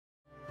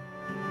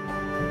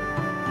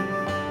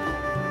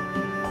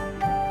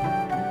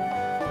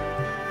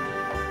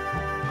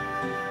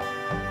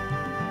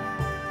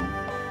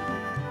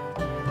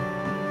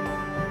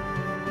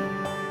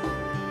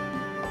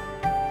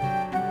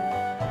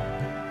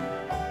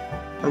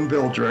I'm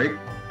Bill Drake,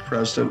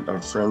 president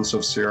of Friends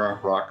of Sierra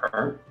Rock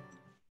Art.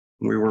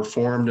 We were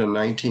formed in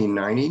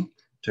 1990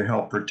 to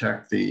help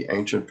protect the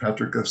ancient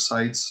petroglyph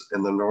sites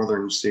in the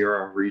northern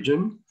Sierra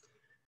region.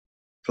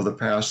 For the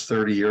past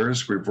 30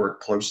 years, we've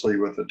worked closely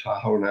with the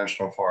Tahoe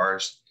National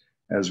Forest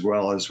as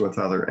well as with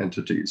other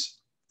entities.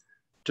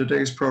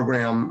 Today's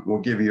program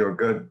will give you a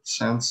good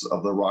sense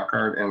of the rock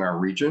art in our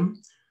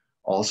region,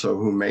 also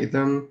who made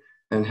them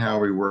and how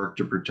we work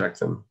to protect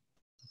them.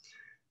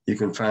 You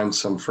can find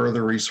some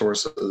further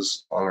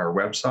resources on our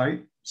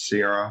website,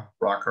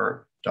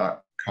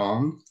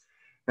 sierrarockart.com,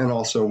 and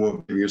also we'll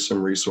give you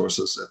some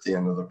resources at the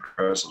end of the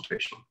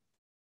presentation.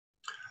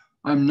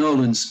 I'm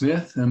Nolan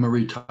Smith. I'm a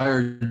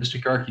retired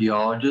district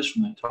archaeologist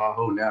from the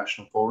Tahoe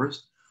National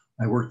Forest.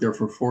 I worked there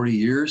for 40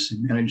 years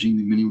in managing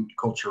the many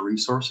cultural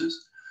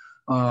resources.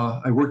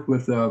 I worked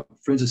with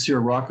Friends of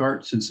Sierra Rock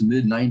Art since the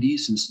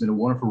mid-90s, and it's been a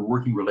wonderful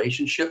working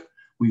relationship.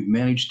 We've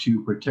managed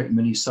to protect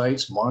many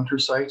sites, monitor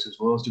sites, as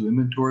well as do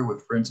inventory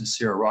with Friends of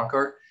Sierra Rock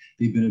Art.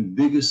 They've been a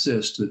big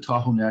assist to the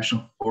Tahoe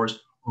National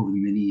Forest over the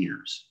many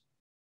years.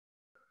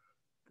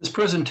 This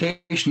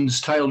presentation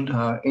is titled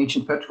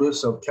Ancient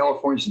Petroglyphs of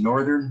California's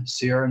Northern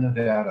Sierra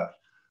Nevada.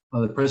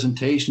 The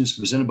presentation is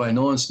presented by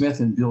Nolan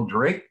Smith and Bill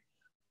Drake.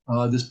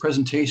 This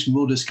presentation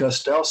will discuss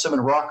Style 7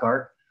 rock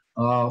art,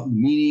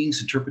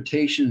 meanings,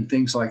 interpretation, and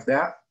things like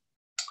that.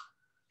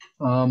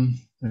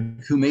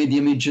 Who made the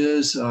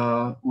images?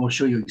 We'll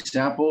show you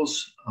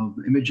examples of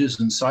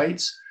images and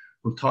sites.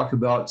 We'll talk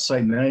about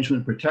site management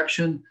and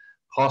protection,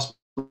 possible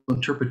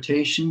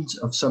interpretations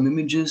of some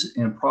images,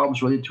 and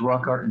problems related to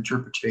rock art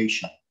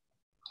interpretation.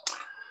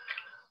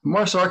 The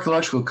Martis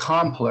Archaeological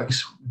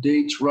Complex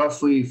dates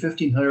roughly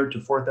 1500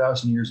 to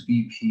 4000 years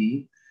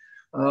BP.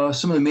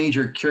 Some of the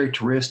major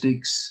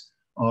characteristics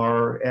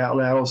are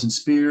atlatls and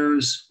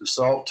spears,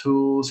 basalt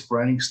tools,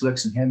 grinding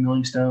slicks, and hand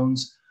milling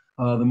stones.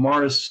 The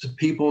Martis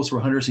peoples were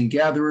hunters and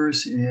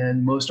gatherers,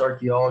 and most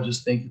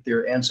archaeologists think that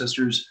they're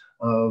ancestors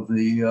of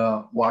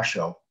the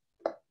Washoe.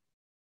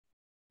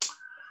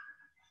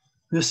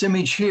 This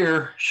image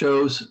here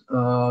shows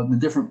the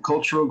different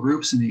cultural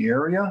groups in the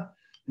area,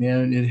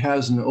 and it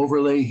has an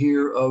overlay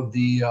here of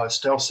the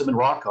Style 7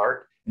 rock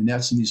art, and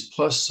that's in these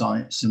plus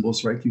sign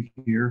symbols right through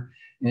here.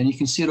 And you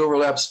can see it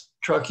overlaps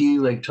Truckee,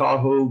 Lake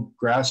Tahoe,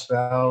 Grass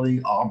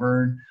Valley,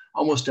 Auburn,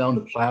 almost down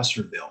to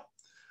Placerville.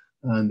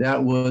 And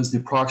that was the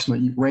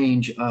approximate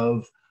range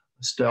of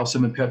Style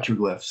 7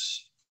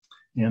 petroglyphs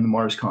and the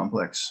Martis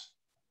Complex.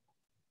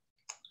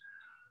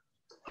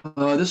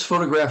 This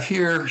photograph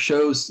here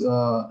shows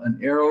an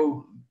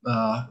arrow,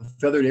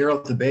 feathered arrow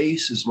at the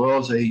base, as well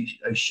as a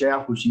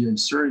shaft which you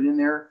inserted in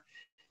there,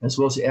 as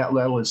well as the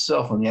atlatl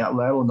itself. On the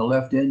atlatl on the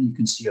left end, you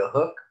can see a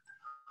hook.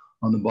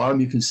 On the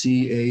bottom, you can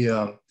see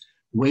a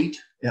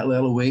weight,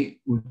 atlatl weight,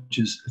 which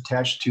is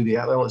attached to the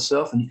atlatl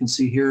itself. And you can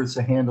see here it's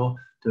a handle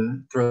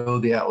to throw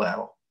the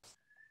atlatl.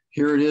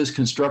 Here it is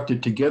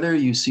constructed together.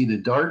 You see the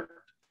dart.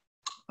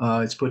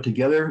 It's put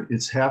together.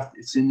 It's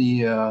in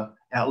the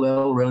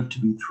atlatl ready to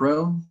be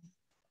thrown.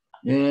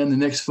 And the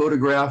next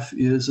photograph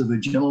is of a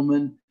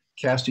gentleman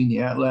casting the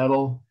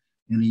atlatl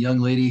and a young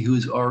lady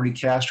who's already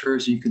cast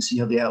hers. So you can see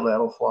how the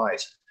atlatl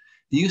flies.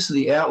 The use of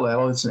the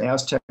atlatl, it's an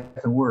Aztec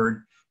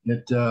word.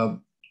 It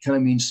kind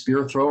of means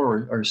spear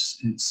thrower, or it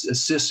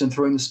assists in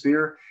throwing the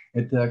spear.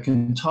 It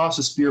can toss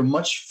a spear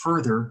much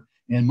further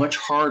and much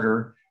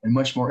harder and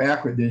much more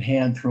accurate than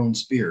hand-thrown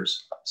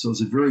spears. So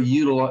it's a very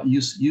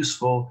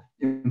useful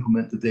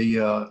implement that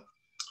the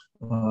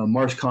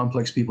Martis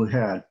Complex people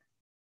had.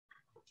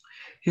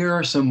 Here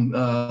are some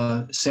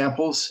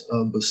samples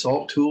of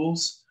basalt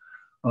tools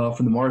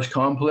from the Martis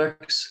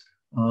Complex.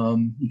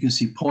 You can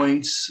see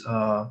points,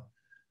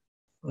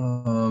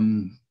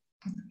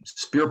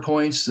 spear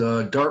points,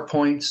 dart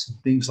points,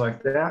 things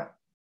like that.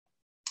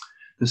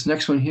 This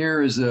next one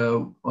here is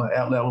a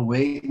atlatl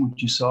weight,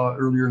 which you saw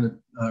earlier in the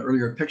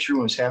earlier picture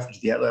when it was half to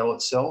the atlatl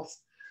itself.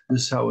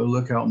 This is how it would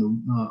look out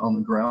on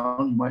the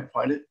ground. You might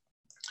find it.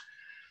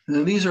 And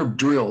then these are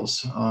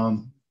drills.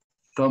 In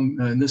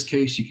this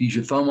case, you can use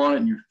your thumb on it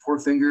and your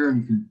forefinger,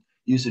 and you can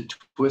use it to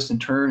twist and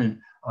turn and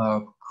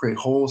create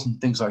holes and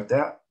things like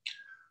that.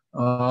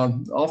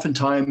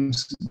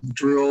 Oftentimes,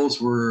 drills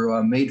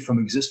were made from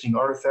existing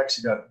artifacts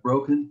that got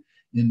broken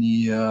in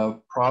the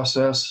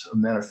process of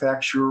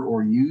manufacture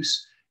or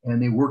use, and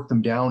they worked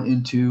them down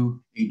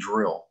into a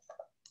drill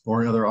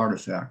or another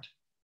artifact.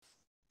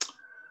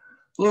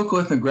 Local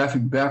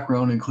ethnographic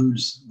background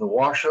includes the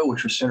Washoe,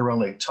 which are centered around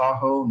Lake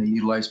Tahoe, and they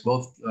utilize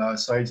both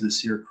sides of the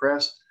Sierra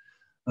Crest.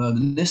 The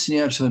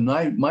Nisseneaners of the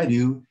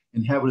Maidu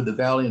inhabited the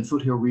valley and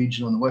foothill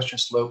region on the western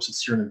slopes of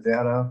Sierra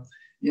Nevada,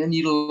 and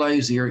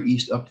utilize the area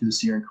east up to the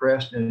Sierra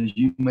Crest. And as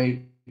you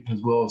may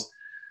as well as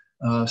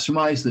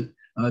surmise that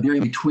the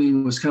area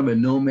between was kind of a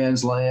no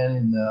man's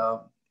land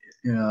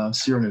in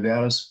Sierra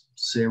Nevada,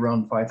 say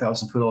around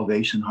 5,000 foot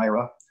elevation higher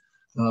up.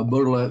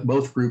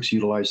 Both groups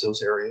utilize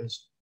those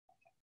areas.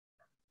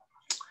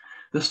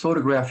 This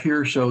photograph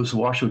here shows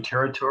Washoe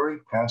territory,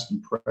 past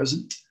and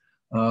present.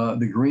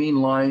 The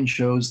green line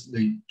shows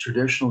the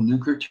traditional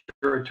nuclear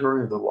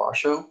territory of the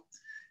Washoe.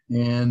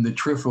 And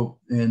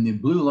the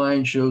blue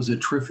line shows the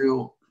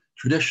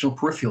traditional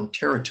peripheral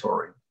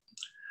territory.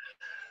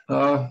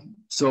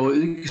 So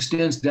it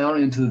extends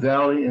down into the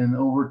valley and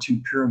over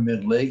to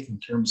Pyramid Lake in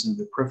terms of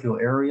the peripheral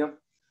area.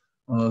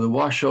 The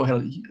Washoe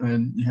had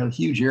a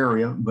huge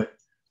area, but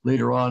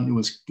later on it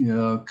was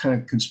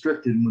kind of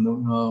constricted when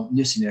the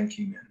Nissinan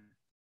came in.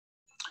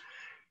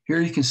 Here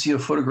you can see a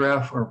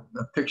photograph or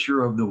a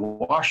picture of the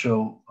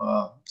Washoe,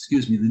 the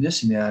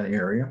Nissinan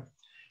area.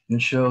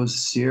 It shows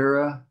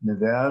Sierra,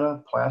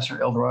 Nevada, Placer,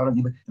 El Dorado,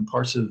 and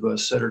parts of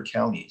Sutter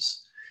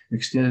counties,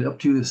 extended up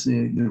to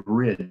the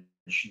ridge,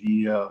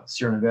 the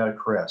Sierra Nevada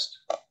crest.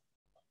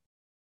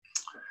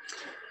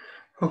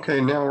 Okay,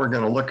 now we're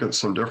going to look at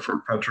some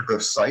different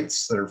petroglyph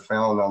sites that are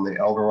found on the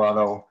El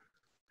Dorado,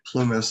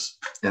 Plumas,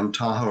 and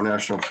Tahoe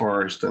National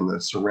Forest and the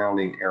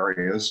surrounding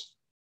areas.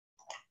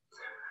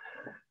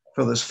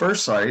 For this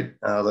first site,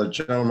 the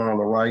gentleman on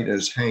the right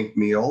is Hank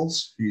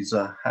Meals. He's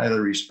a highly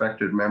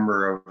respected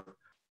member of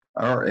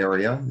our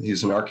area.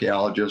 He's an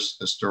archaeologist,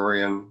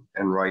 historian,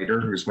 and writer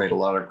who's made a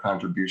lot of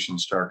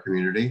contributions to our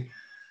community.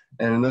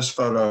 And in this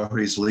photo,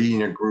 he's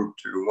leading a group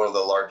to one of the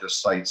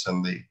largest sites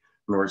in the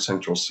North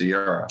Central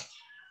Sierra.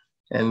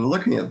 And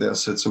looking at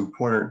this, it's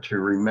important to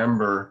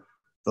remember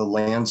the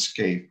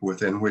landscape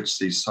within which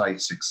these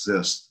sites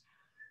exist.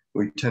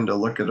 We tend to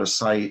look at a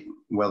site,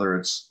 whether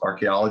it's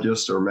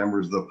archaeologists or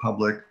members of the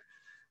public,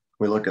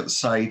 we look at the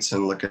sites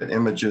and look at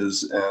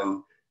images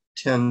and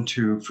tend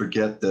to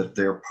forget that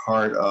they're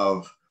part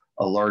of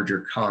a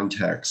larger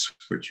context,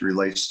 which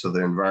relates to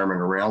the environment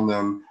around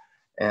them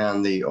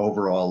and the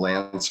overall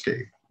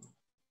landscape.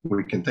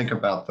 We can think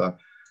about the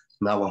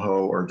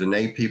Navajo or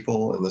Dene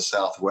people in the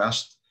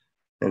Southwest,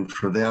 and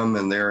for them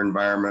and their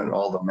environment,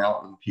 all the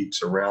mountain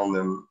peaks around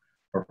them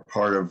are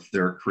part of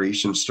their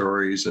creation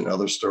stories and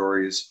other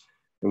stories.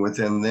 And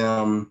within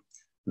them,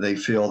 they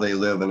feel they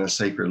live in a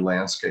sacred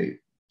landscape.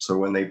 So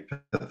when they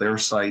put their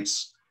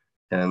sites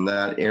in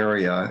that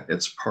area,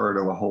 it's part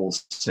of a whole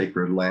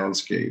sacred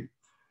landscape.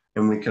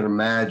 And we can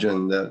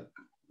imagine that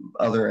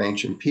other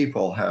ancient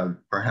people have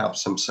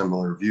perhaps some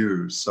similar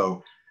views.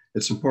 So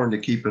it's important to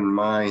keep in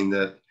mind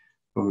that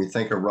when we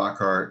think of rock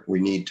art, we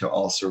need to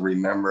also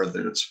remember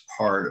that it's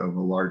part of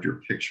a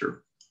larger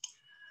picture.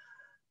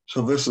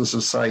 So this is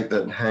a site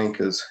that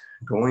Hank is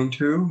going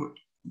to.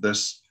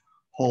 This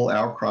whole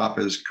outcrop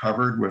is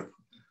covered with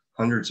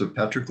hundreds of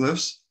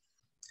petroglyphs.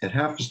 It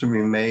happens to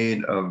be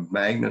made of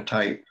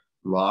magnetite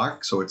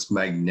rock, so it's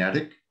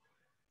magnetic.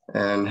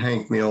 And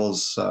Hank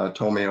Mills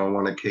told me on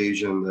one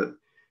occasion that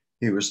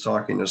he was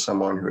talking to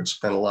someone who had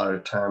spent a lot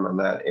of time in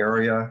that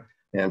area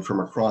and from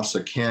across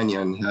the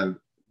canyon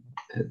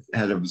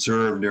had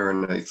observed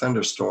during a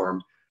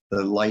thunderstorm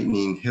the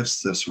lightning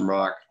hits this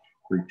rock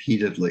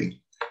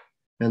repeatedly.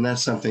 And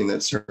that's something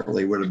that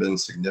certainly would have been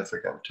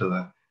significant to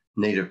the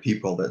native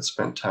people that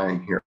spent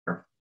time here.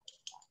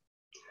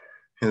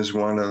 Here's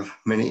one of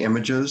many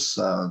images,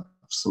 some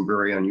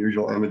very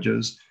unusual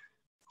images.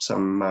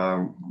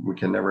 Some we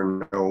can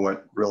never know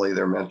what really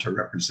they're meant to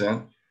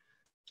represent.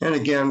 And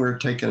again, we're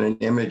taking an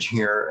image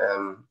here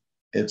and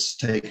it's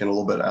taken a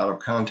little bit out of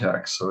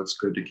context. So it's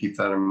good to keep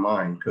that in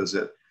mind because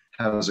it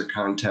has a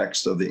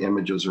context of the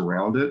images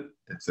around it.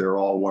 If they're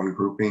all one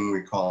grouping,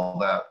 we call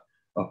that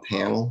a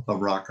panel of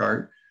rock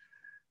art.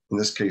 In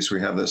this case, we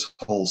have this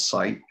whole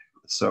site.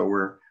 So we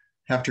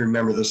have to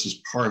remember this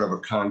is part of a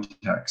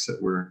context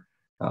that we're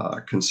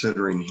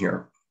considering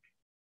here.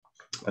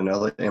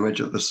 Another image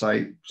of the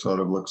site sort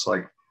of looks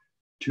like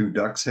two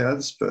duck's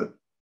heads, but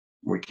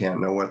we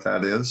can't know what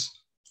that is.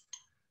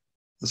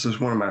 This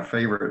is one of my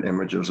favorite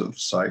images of the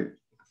site.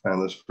 I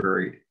found this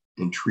very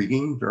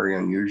intriguing, very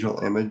unusual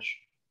image.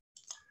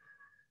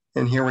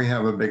 And here we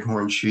have a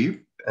bighorn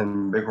sheep,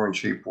 and bighorn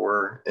sheep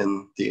were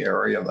in the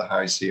area of the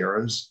High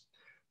Sierras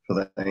for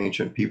the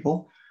ancient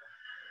people.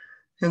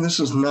 And this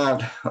is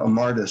not a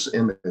Martis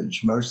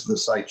image. Most of the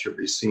sites you'll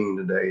be seeing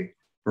today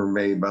were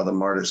made by the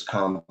Martis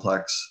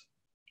Complex,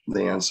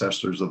 the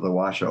ancestors of the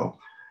Washoe.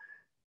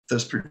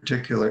 This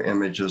particular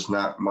image is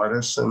not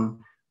Martis, and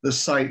this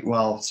site,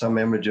 while some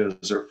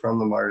images are from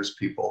the Martis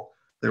people,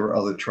 there were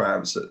other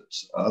tribes,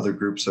 other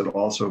groups that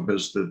also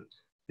visited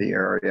the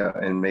area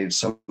and made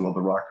some of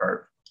the rock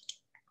art.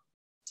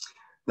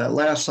 That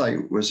last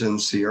site was in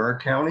Sierra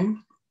County,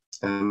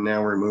 and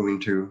now we're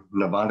moving to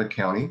Nevada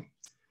County.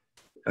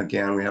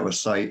 Again, we have a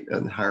site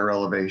at higher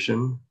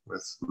elevation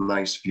with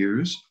nice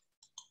views.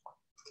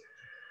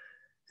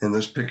 In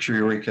this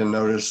picture, we can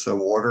notice the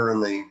water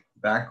in the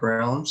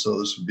background, so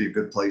this would be a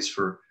good place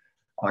for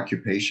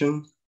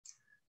occupation.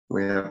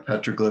 We have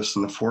petroglyphs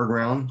in the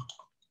foreground.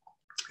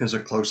 Here's a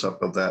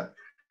close-up of that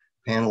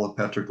panel of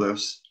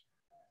petroglyphs.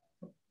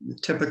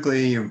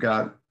 Typically, you've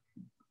got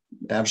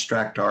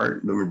abstract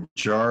art. The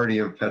majority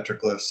of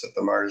petroglyphs that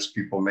the Martis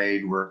people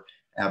made were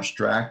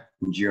abstract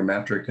and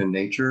geometric in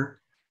nature.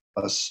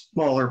 A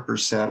smaller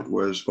percent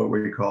was what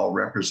we call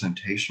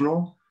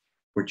representational,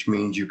 which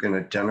means you can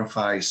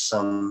identify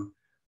some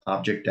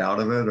object out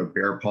of it, a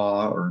bear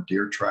paw or a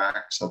deer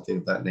track, something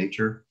of that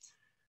nature.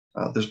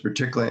 This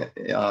particular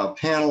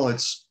panel,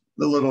 it's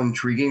a little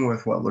intriguing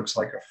with what looks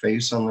like a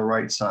face on the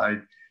right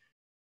side.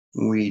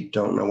 We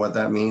don't know what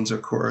that means,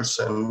 of course,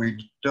 and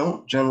we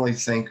don't generally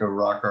think of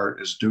rock art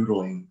as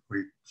doodling.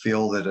 We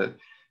feel that it,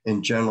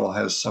 in general,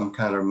 has some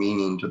kind of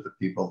meaning to the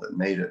people that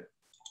made it.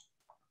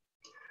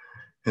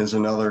 Here's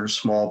another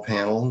small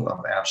panel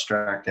of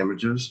abstract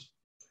images.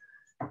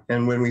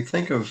 And when we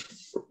think of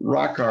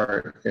rock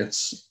art,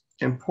 it's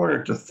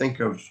important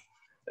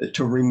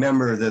to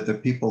remember that the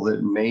people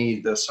that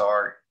made this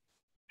art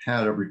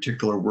had a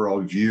particular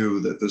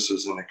worldview that this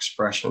is an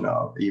expression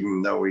of,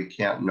 even though we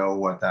can't know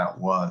what that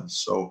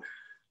was. So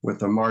with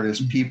the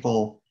Martis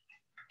people,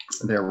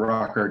 their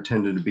rock art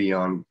tended to be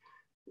on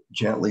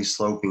gently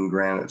sloping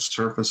granite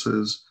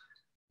surfaces.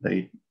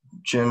 They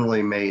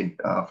generally made,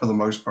 for the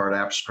most part,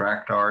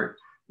 abstract art,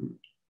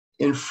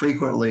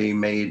 infrequently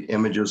made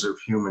images of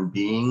human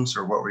beings,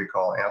 or what we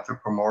call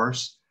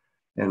anthropomorphs.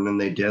 And when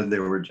they did, they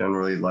were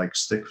generally like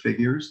stick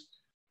figures.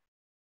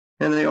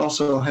 And they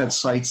also had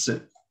sites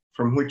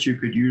from which you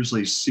could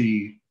usually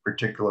see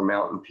particular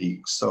mountain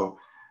peaks. So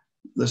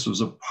this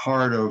was a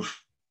part of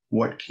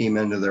what came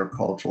into their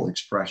cultural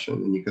expression.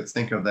 And you could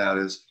think of that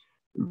as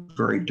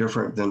very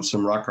different than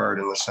some rock art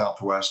in the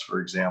Southwest,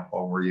 for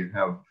example, where you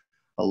have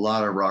a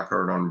lot of rock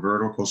art on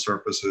vertical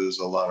surfaces,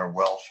 a lot of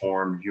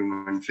well-formed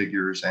human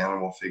figures,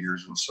 animal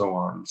figures, and so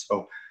on.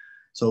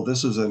 So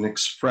this is an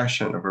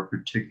expression of a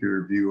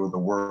particular view of the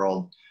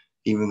world.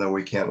 Even though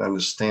we can't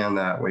understand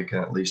that, we can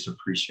at least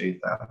appreciate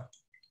that.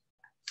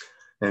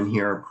 And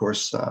here, of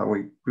course,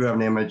 we do have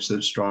an image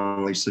that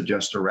strongly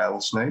suggests a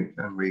rattlesnake.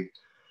 And we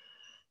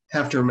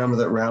have to remember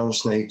that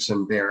rattlesnakes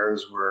and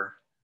bears were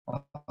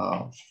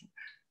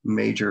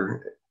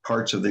major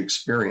parts of the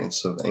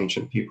experience of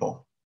ancient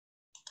people.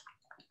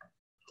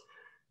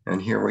 And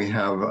here we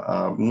have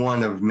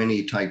one of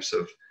many types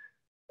of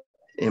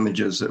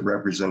images that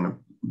represent a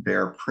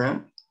bear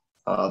print.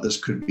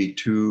 This could be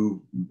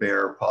two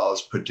bear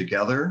paws put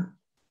together,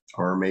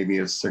 or maybe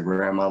it's the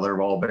grandmother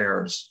of all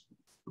bears.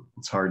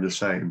 It's hard to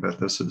say, but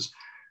this is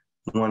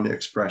one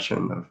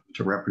expression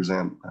to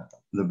represent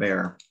the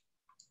bear.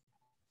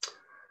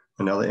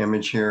 Another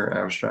image here,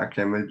 abstract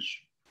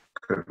image,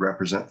 could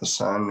represent the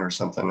sun or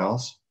something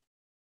else.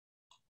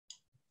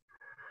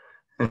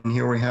 And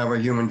here we have a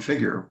human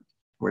figure,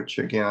 which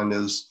again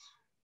is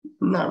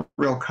not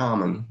real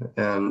common,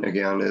 and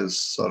again is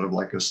sort of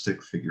like a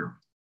stick figure.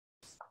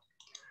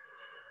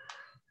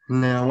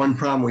 Now, one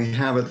problem we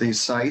have at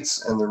these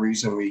sites, and the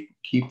reason we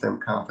keep them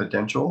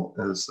confidential,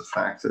 is the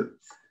fact that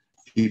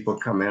people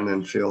come in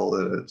and feel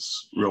that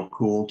it's real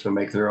cool to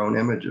make their own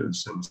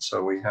images. And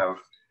so we have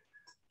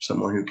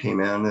someone who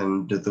came in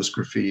and did this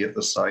graffiti at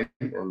the site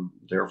and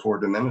therefore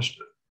diminished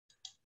it.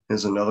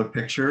 Here's another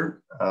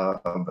picture of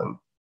an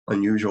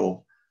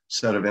unusual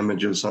set of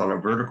images on a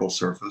vertical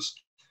surface.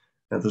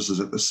 Now, this is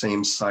at the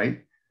same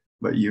site,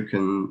 but you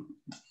can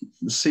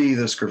see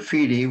this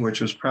graffiti,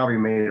 which was probably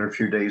made a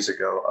few decades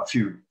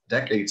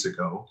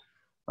ago.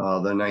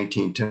 The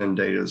 1910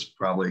 data is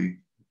probably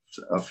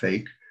a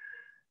fake.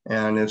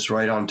 And it's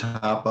right on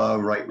top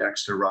of, right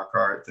next to rock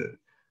art that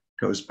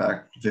goes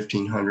back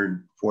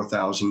 1,500,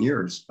 4,000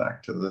 years,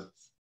 back to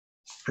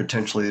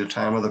potentially the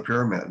time of the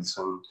pyramids.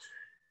 And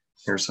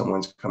here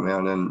someone's come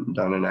in and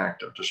done an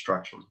act of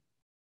destruction.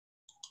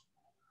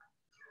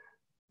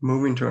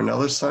 Moving to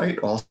another site,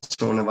 also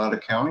in Nevada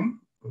County,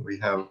 we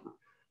have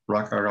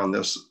rock art on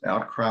this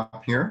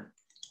outcrop here.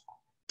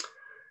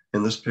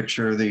 In this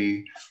picture,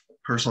 the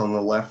person on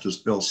the left is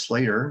Bill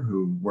Slater,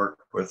 who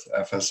worked with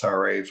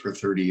FSRA for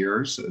 30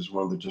 years as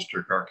one of the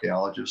district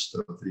archaeologists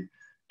of the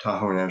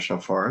Tahoe National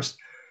Forest.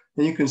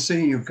 And you can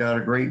see you've got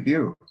a great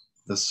view.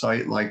 The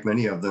site, like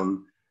many of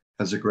them,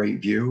 has a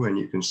great view, and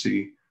you can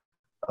see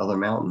other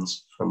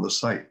mountains from the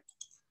site.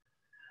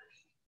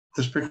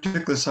 This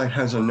particular site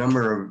has a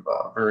number of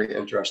very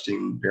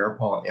interesting bear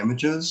paw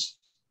images.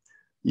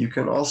 You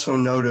can also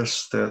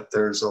notice that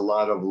there's a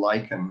lot of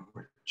lichen,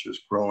 which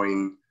is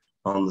growing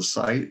on the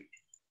site.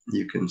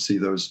 You can see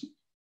those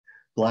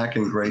black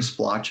and gray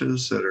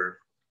splotches that are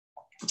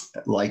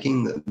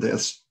lichen.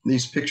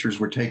 These pictures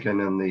were taken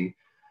in the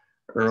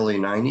early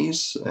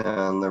 90s,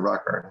 and the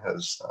rock art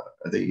has,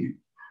 the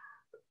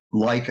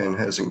lichen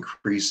has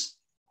increased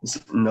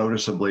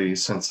noticeably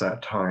since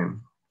that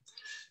time.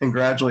 And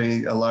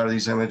gradually, a lot of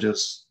these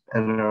images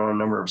and a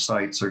number of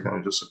sites are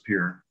going to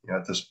disappear.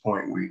 At this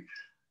point, we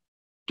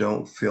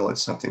don't feel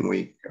it's something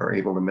we are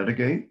able to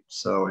mitigate.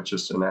 So it's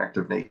just an act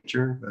of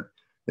nature, but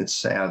it's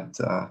sad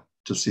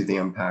to see the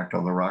impact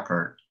on the rock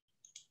art.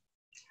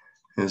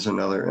 Here's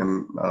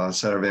another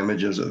set of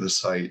images of the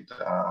site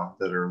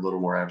that are a little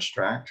more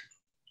abstract.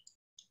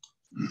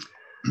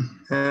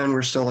 And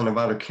we're still in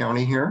Nevada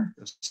County here.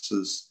 This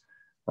is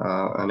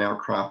an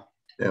outcrop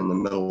in the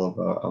middle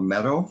of a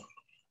meadow,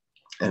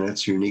 and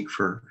it's unique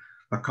for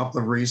a couple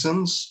of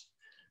reasons.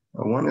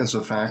 One is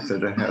the fact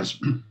that it has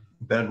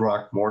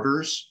bedrock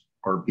mortars,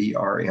 or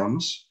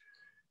BRMs,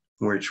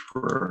 which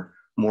were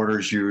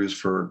mortars used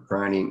for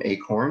grinding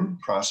acorn,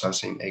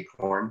 processing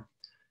acorn.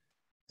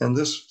 And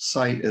this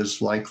site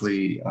is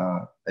likely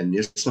a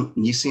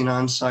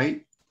Nisenan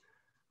site.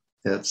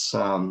 It's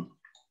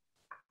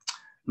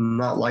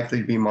not likely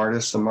to be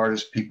Martis. The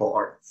Martis people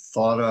aren't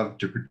thought of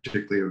to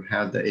particularly have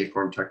had the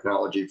acorn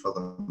technology for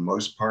the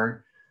most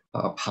part,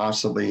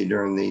 possibly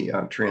during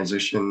the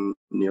transition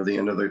near the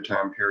end of their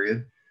time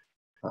period.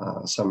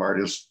 Some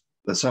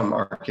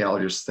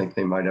archaeologists think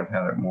they might have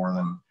had it more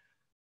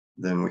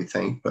than we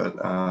think, but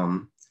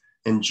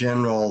in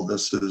general,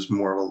 this is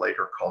more of a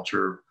later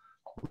culture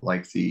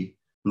like the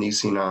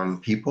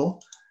Nisenan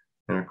people.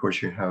 And of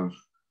course, you have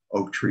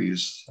oak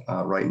trees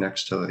right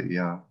next to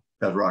the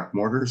bedrock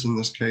mortars in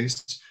this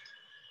case.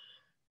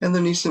 And the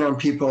Nisenan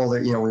people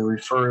that, we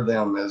refer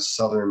them as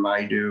Southern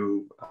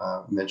Maidu,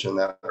 mentioned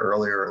that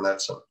earlier, and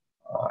that's an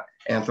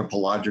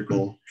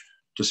anthropological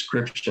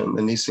description.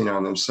 The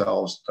Nisenan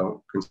themselves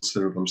don't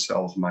consider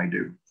themselves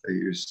Maidu. They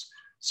use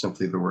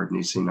simply the word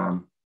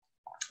Nisenan.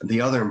 The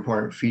other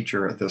important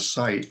feature at this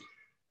site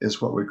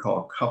is what we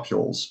call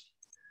cupules.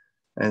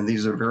 And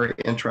these are very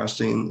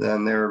interesting,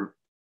 and they're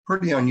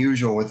pretty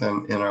unusual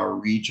in our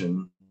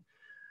region.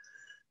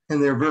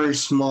 And they're very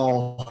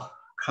small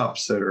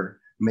cups that are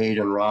made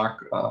in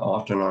rock,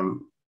 often on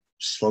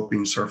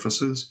sloping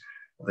surfaces.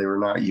 They were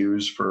not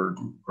used for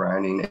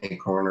grinding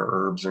acorn or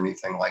herbs or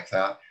anything like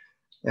that.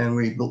 And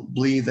we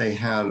believe they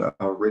had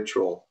a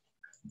ritual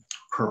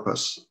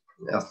purpose.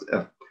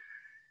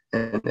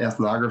 In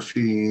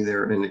ethnography,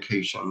 there are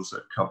indications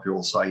that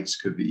cupule sites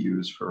could be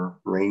used for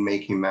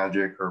rainmaking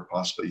magic or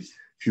possibly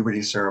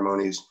puberty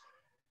ceremonies.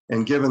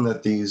 And given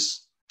that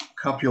these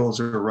cupules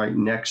are right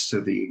next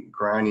to the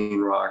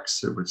grinding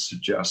rocks, it would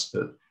suggest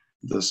that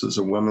this is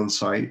a women's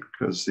site,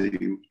 because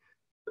the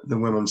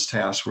women's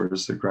task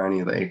was the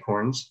grinding of the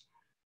acorns.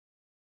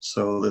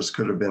 So this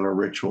could have been a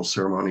ritual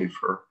ceremony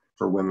for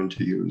women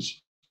to use.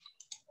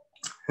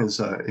 As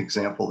an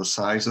example, the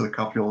size of the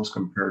cupules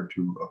compared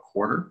to a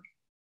quarter.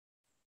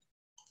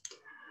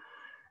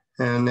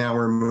 And now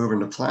we're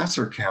moving to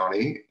Placer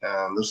County,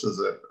 and this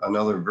is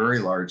another very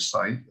large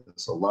site.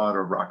 There's a lot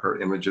of rock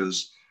art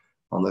images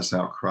on this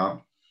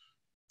outcrop.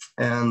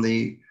 And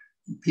the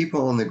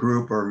people in the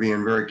group are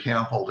being very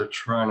careful to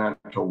try not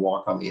to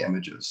walk on the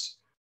images.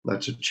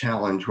 That's a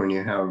challenge when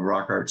you have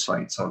rock art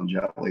sites on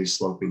gently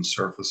sloping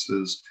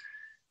surfaces.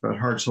 But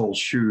heart-sole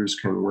shoes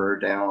can wear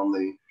down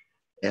the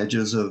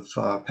edges of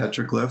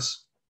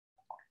petroglyphs.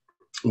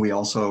 We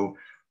also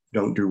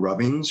don't do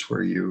rubbings,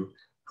 where you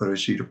put a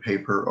sheet of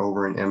paper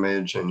over an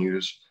image and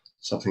use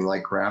something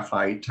like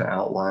graphite to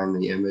outline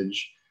the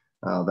image.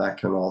 That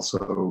can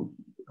also,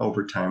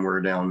 over time,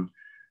 wear down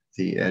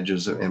the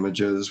edges of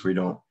images. We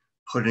don't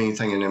put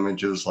anything in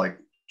images like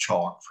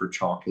chalk for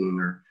chalking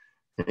or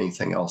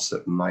anything else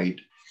that might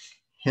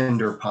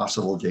hinder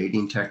possible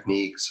dating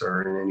techniques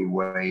or in any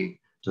way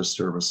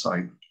disturb a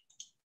site.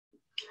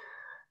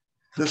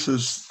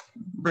 This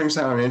brings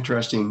out an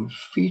interesting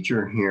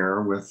feature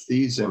here with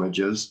these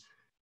images.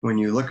 When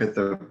you look at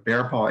the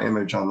bear paw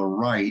image on the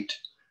right,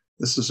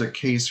 this is a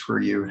case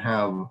where you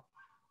have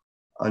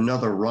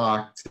another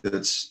rock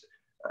that's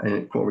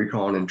what we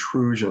call an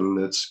intrusion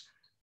that's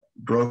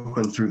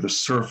broken through the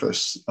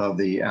surface of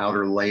the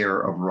outer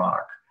layer of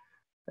rock.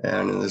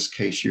 And in this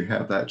case, you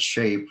have that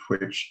shape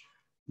which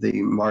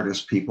the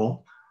Martis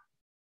people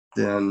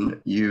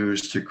then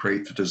used to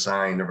create the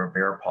design of a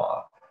bear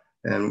paw.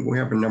 And we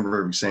have a number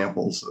of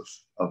examples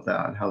of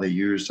that, how they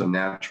used a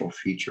natural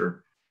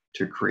feature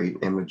to create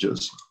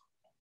images.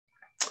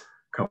 A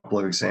couple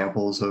of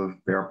examples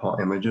of bear paw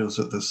images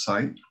at this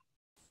site.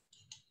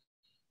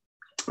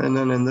 And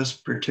then in this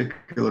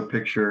particular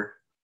picture,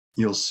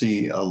 you'll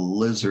see a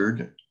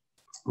lizard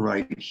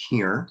right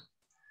here.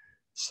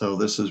 So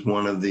this is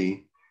one of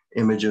the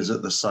images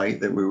at the site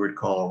that we would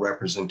call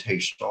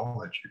representational,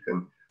 that you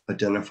can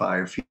identify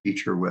a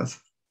feature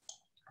with.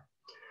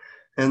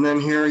 And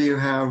then here you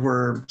have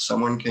where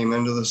someone came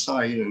into the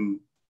site and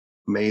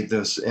made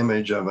this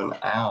image of an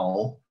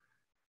owl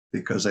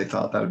because they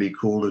thought that'd be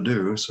cool to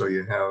do. So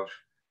you have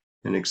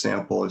an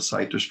example of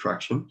site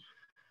destruction.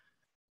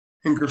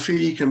 And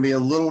graffiti can be a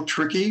little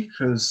tricky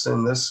because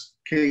in this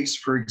case,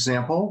 for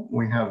example,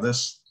 we have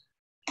this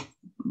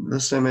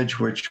image,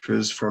 which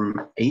was from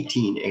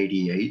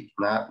 1888,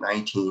 not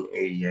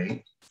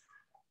 1988,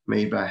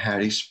 made by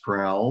Hattie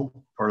Sproul,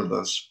 part of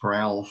the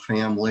Sproul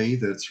family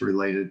that's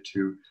related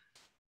to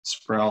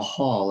Sproul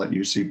Hall at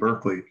UC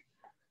Berkeley.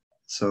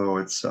 So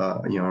it's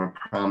a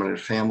prominent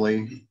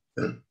family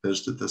that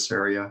visited this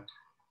area,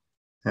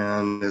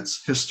 and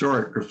it's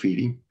historic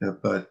graffiti,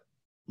 but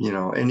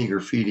any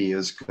graffiti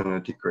is going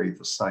to degrade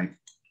the site.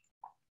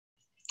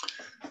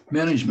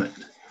 Management.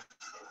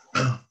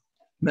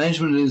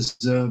 Management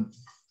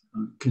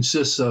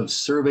consists of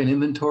survey and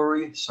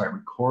inventory, site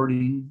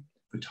recording,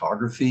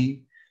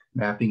 photography,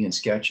 mapping and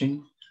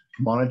sketching,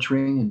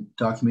 monitoring and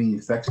documenting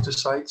effects to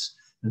sites,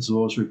 as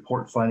well as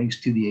report findings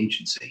to the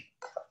agency.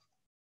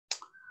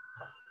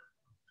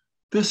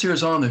 This here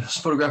is on the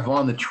photograph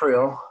on the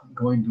trail,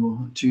 going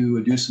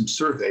to do some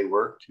survey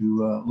work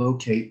to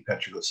locate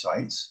petroglyph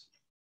sites.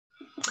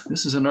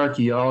 This is an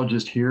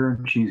archaeologist here,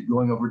 and she's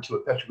going over to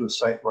a petroglyph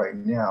site right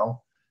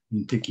now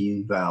in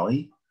Picayune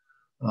Valley,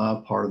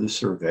 part of the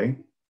survey.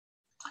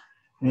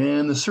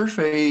 And the search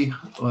for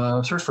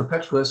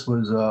petroglyphs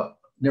was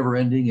never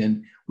ending,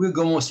 and we would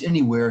go almost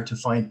anywhere to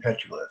find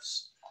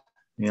petroglyphs.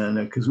 And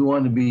because we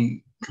wanted to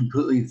be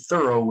completely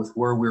thorough with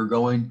where we were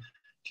going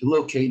to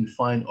locate and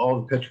find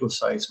all the petroglyph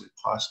sites we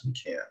possibly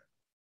can.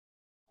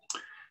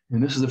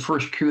 And this is the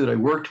first crew that I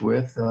worked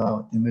with,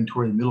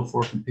 inventory the Middle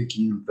Fork and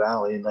Picayune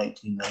Valley in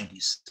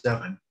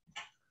 1997.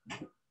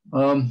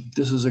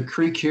 This is a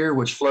creek here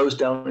which flows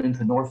down into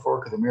the North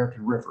Fork of the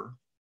American River,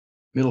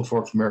 Middle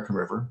Fork of the American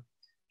River.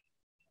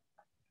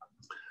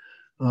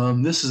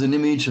 This is an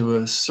image of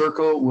a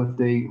circle with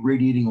the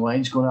radiating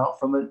lines going out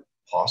from it,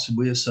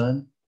 possibly a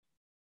sun,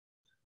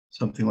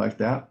 something like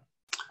that.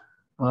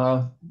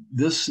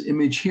 This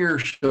image here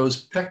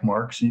shows peck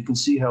marks, and you can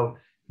see how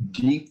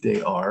deep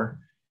they are.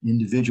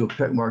 Individual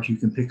peck marks, you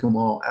can pick them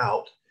all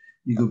out.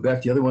 You go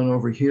back the other one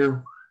over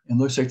here, and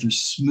it looks like they're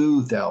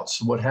smoothed out.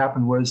 So what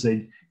happened was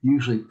they'd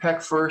usually peck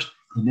first,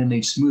 and then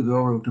they'd smooth it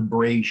over with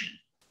abrasion.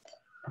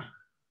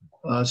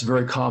 It's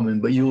very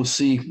common, but you'll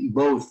see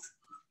both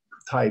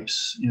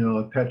types,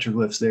 of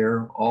petroglyphs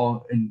there,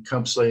 all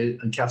encapsulated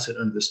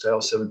under the style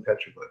 7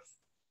 petroglyph.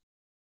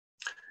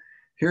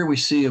 Here we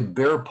see a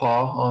bear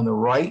paw on the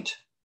right,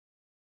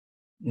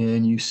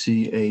 and you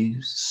see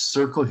a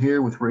circle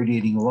here with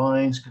radiating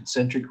lines,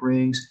 concentric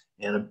rings,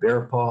 and a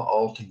bear paw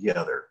all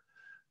together.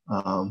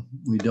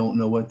 We don't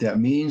know what that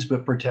means,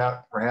 but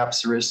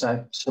perhaps there is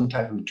some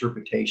type of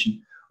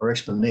interpretation or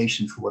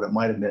explanation for what it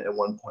might have meant at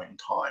one point in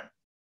time.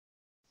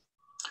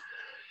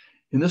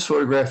 In this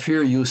photograph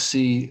here, you'll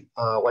see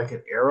like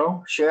an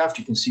arrow shaft.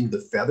 You can see the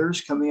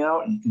feathers coming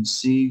out, and you can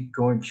see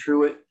going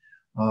through it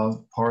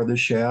part of the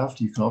shaft.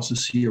 You can also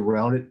see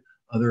around it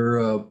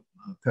other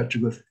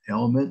petroglyph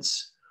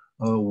elements.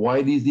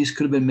 Why these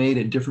could have been made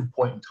at different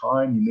point in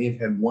time. You may have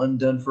had one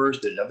done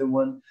first, another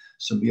one.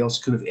 Somebody else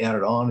could have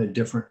added on at a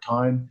different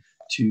time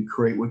to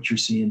create what you're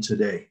seeing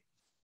today.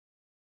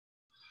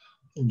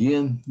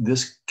 Again,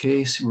 this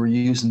case, we're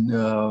using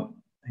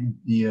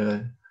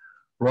the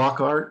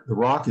rock art, the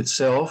rock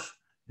itself,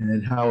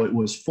 and how it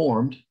was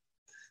formed,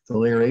 the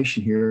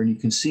layeration here. And you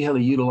can see how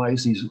they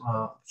utilize these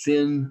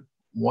thin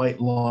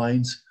white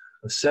lines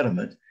of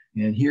sediment.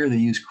 And here they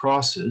use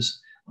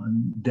crosses.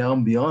 And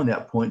down beyond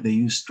that point, they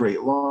use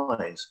straight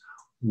lines.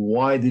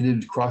 Why they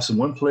did cross in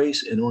one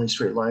place and only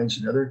straight lines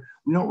in another,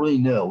 we don't really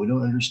know. We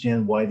don't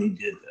understand why they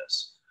did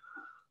this.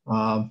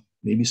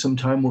 Maybe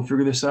sometime we'll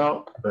figure this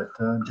out, but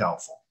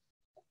doubtful.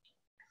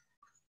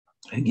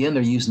 Again,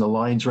 they're using the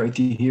lines right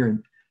through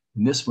here.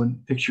 In this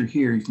one picture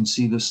here, you can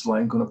see this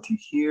line going up through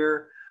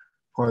here,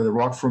 part of the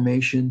rock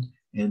formation.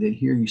 And then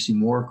here you see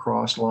more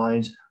cross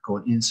lines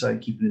going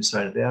inside, keeping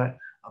inside of that.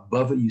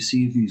 Above it, you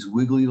see these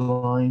wiggly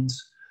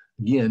lines.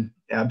 Again,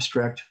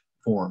 abstract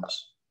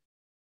forms.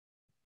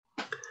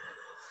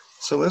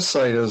 So this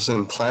site is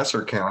in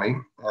Placer County,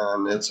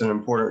 and it's an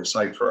important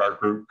site for our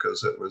group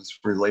because it was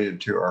related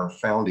to our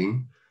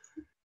founding.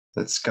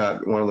 It's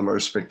got one of the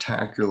most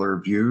spectacular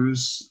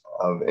views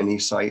of any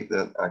site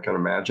that I can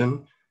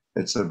imagine.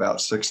 It's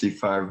about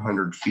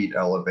 6,500 feet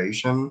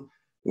elevation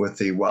with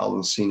the wild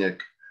and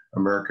scenic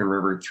American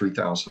River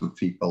 3,000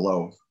 feet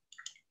below.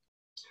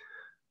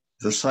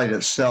 The site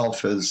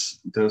itself is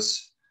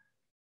this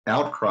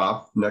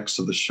outcrop next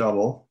to the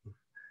shovel.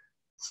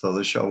 So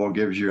the shovel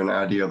gives you an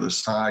idea of the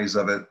size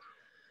of it.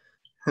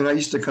 And I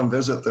used to come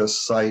visit this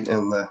site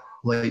in the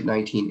late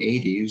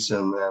 1980s,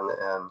 and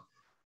then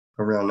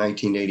around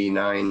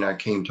 1989, I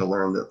came to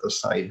learn that the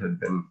site had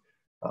been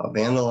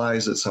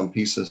vandalized, that some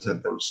pieces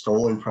had been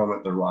stolen from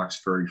it. The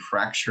rock's very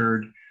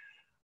fractured.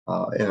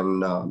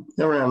 And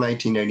around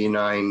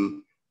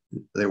 1989,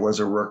 there was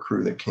a work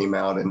crew that came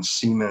out and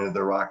cemented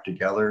the rock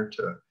together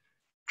to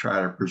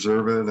try to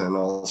preserve it and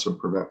also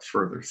prevent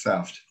further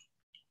theft.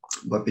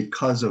 But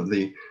because of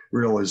the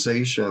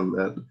realization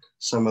that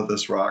some of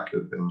this rock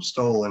had been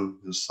stolen,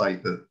 this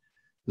site that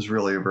is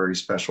really a very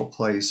special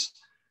place,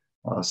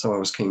 some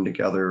of us came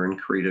together and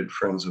created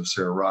Friends of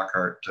Sierra Rock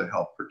Art to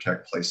help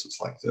protect places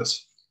like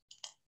this.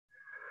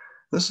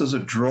 This is a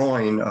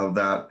drawing of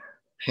that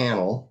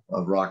panel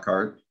of rock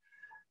art.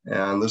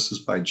 And this is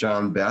by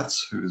John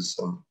Betts, who's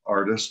an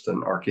artist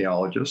and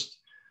archaeologist.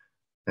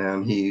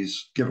 And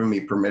he's given me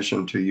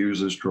permission to use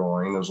his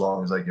drawing as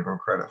long as I give him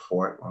credit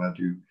for it when I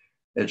do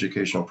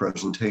educational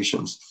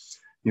presentations.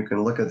 You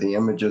can look at the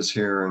images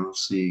here and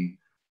see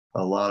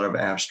a lot of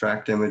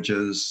abstract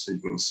images. You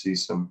can see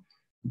some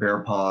bear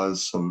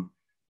paws, some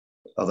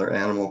other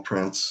animal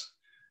prints.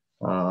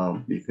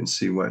 You can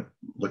see what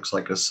looks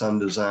like a sun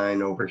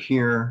design over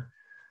here.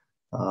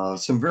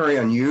 Some very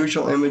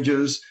unusual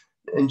images.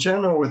 In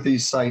general, with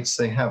these sites,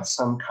 they have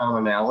some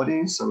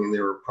commonalities. I mean,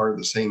 they were part of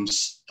the same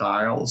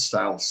style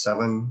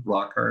 7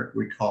 rock art,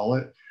 we call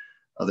it,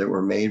 that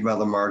were made by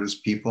the Martis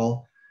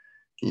people.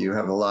 You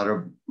have a lot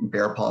of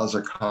bear paws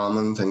are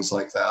common, things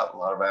like that, a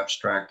lot of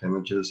abstract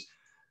images.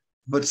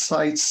 But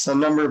sites, a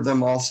number of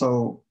them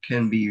also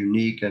can be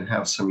unique and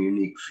have some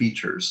unique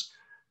features.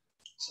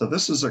 So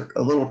this is a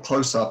little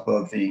close-up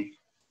of the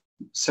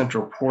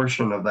central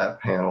portion of that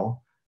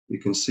panel. You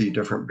can see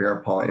different bear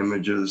paw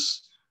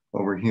images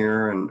over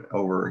here and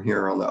over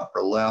here on the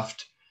upper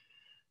left.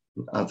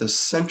 The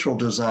central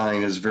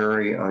design is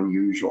very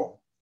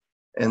unusual.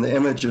 And the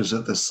images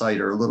at the site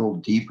are a little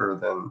deeper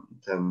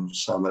than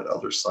some at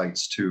other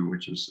sites too,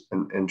 which is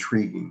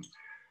intriguing.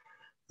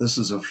 This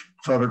is a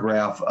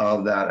photograph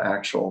of that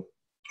actual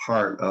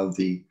part of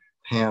the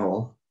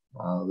panel.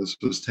 This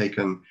was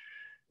taken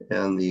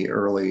in the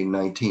early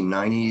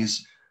 1990s.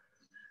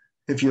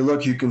 If you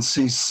look, you can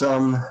see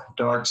some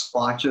dark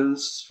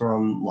splotches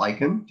from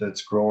lichen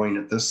that's growing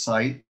at this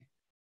site.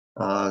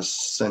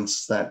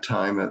 Since that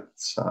time,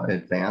 it's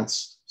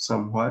advanced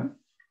somewhat.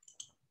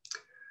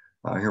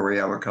 Here we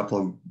have a couple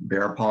of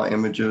bear paw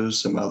images,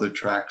 some other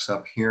tracks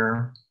up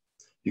here.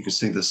 You can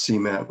see the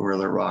cement where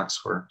the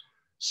rocks were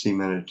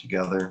cemented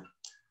together.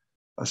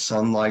 A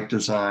sun-like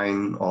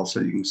design.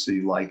 Also, you can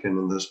see lichen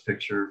in this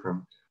picture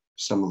from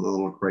some of the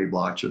little gray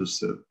blotches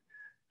that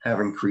have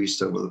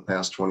increased over the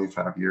past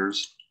 25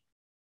 years.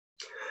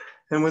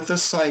 And with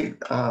this site,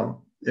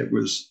 it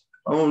was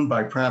owned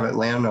by private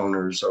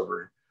landowners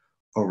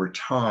over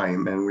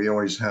time, and we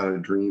always had a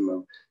dream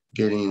of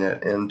getting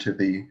it into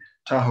the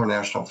Tahoe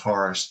National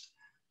Forest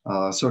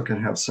so it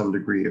can have some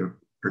degree of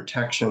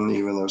protection,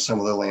 even though some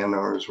of the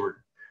landowners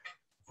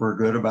were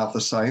good about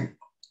the site.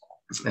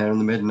 And in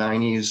the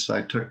mid-90s,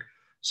 I took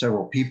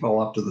several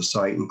people up to the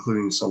site,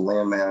 including some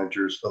land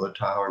managers for the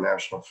Tahoe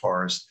National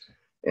Forest,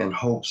 in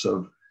hopes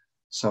of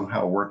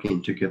somehow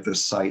working to get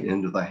this site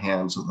into the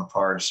hands of the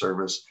Forest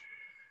Service.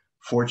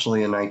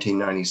 Fortunately, in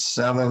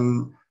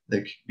 1997,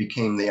 there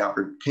became the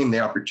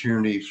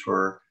opportunity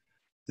for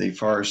the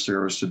Forest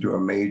Service to do a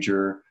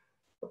major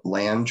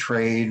land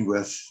trade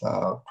with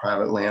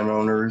private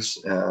landowners.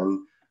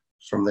 And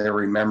from their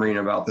remembering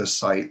about this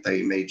site,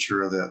 they made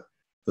sure that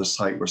the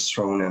site was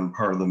thrown in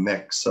part of the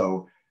mix.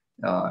 So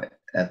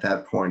at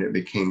that point, it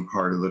became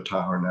part of the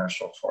Tahoe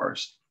National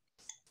Forest.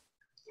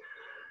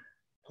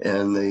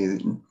 And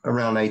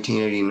around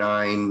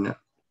 1989,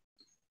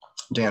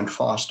 Dan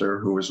Foster,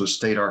 who was a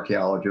state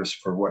archaeologist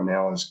for what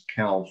now is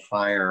CAL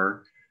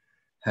FIRE,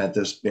 had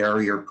this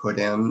barrier put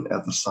in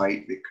at the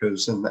site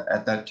because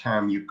at that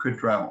time you could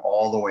drive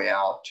all the way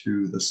out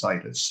to the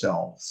site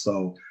itself.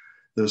 So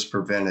this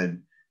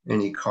prevented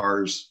any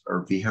cars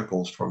or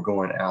vehicles from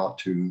going out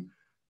to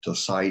the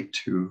site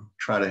to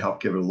try to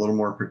help give it a little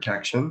more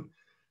protection.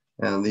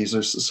 And these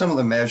are some of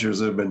the measures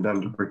that have been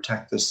done to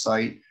protect this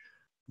site.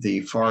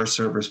 The Forest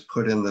Service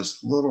put in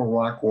this little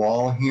rock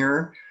wall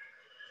here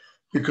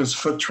because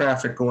foot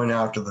traffic going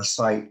out to the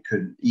site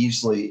could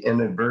easily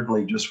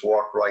inadvertently just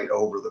walk right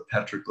over the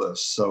petroglyphs.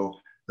 So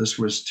this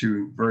was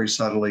to very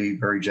subtly,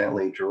 very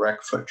gently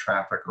direct foot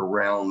traffic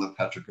around the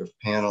petroglyph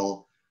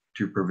panel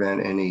to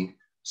prevent any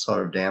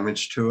sort of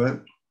damage to it.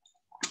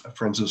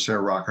 Friends of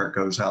Sierra Rock Art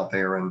goes out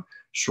there and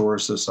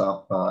shores this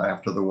up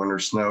after the winter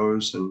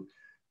snows and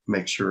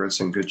make sure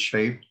it's in good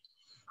shape.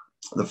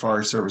 The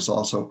Forest Service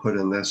also put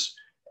in this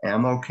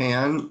ammo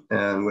can,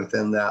 and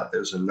within that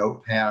there's a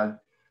notepad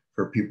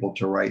for people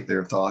to write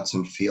their thoughts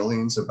and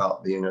feelings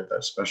about being at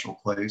that special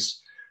place.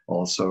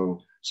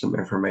 Also some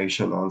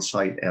information on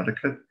site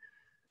etiquette.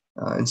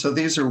 And so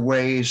these are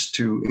ways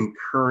to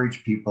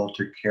encourage people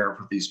to care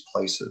for these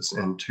places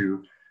and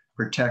to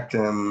protect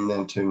them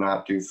and to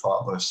not do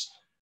thoughtless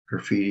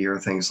graffiti or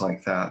things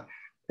like that.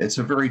 It's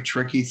a very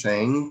tricky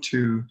thing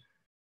to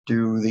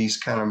do these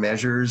kind of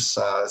measures.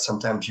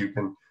 Sometimes you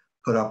can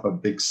put up a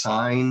big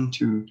sign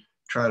to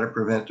try to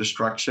prevent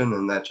destruction,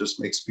 and that just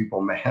makes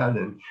people mad,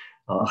 and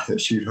they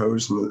shoot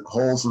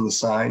holes in the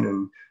sign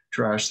and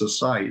trash the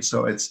site.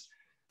 So it's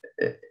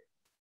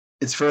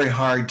very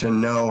hard to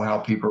know how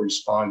people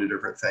respond to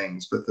different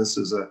things, but this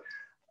is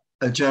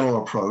a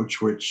general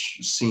approach which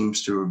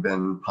seems to have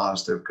been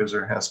positive because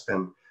there has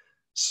been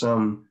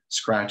some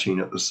scratching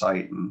at the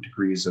site and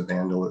degrees of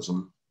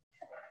vandalism.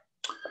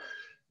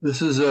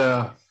 This is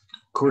of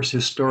course,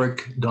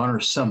 historic Donner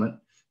Summit,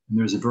 and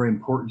there's a very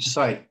important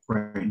site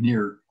right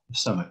near the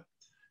summit.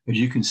 As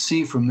you can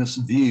see from this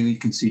view, you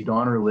can see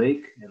Donner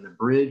Lake and the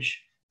bridge,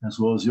 as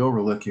well as the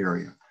overlook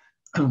area.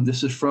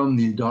 This is from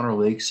the Donner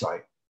Lake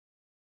site.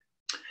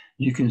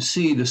 You can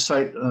see the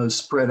site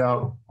spread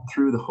out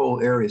through the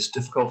whole area. It's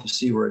difficult to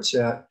see where it's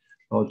at.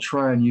 I'll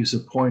try and use a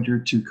pointer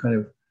to kind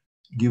of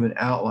give an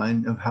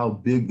outline of how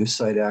big the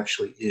site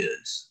actually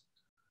is.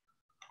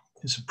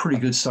 It's a pretty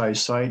good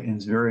sized site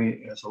and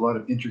has a lot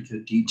of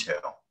intricate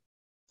detail.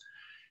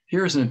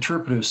 Here's an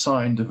interpretive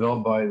sign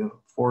developed by the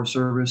Forest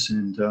Service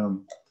and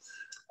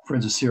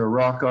Friends of Sierra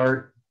Rock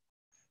Art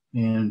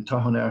and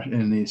Tahoe National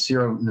and the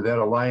Sierra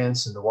Nevada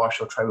Alliance and the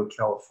Washoe Tribe of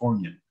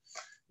California.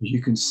 As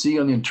you can see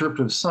on the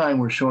interpretive sign,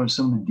 we're showing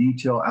some of the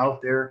detail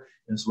out there,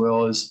 as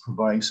well as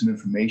providing some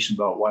information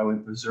about why we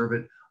preserve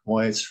it,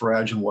 why it's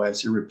fragile, why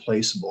it's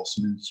irreplaceable,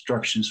 some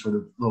instructions for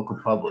the local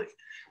public.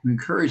 We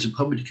encourage the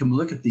public to come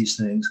look at these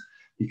things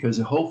because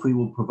it hopefully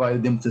will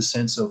provide them with a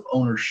sense of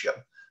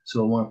ownership. So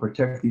they'll want to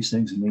protect these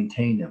things and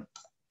maintain them.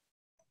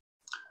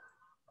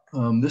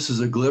 This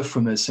is a glyph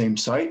from that same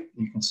site.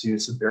 You can see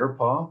it's a bear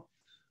paw.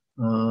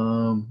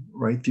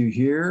 Right through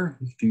here,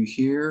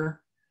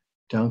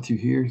 down through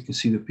here. You can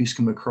see the piece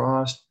come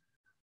across.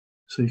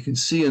 So you can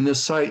see in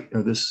this site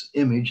or this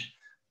image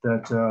that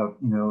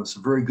it's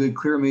a very good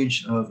clear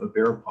image of a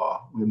bear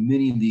paw. We have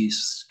many of these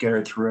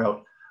scattered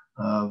throughout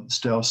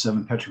Style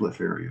 7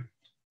 petroglyph area.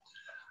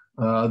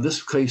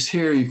 This case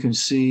here, you can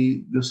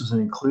see this is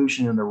an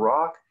inclusion in the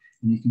rock,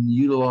 and you can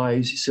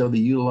utilize, you see how they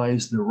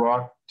utilize the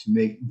rock to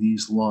make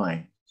these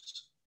lines.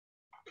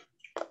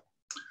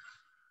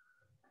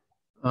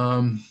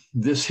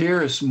 This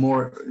here is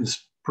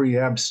pretty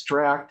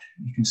abstract.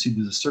 You can see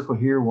there's a circle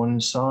here, one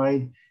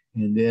inside,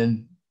 and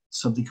then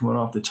something coming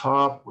off the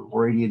top with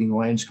radiating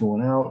lines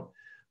going out,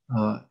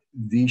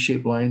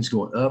 V-shaped lines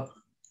going up,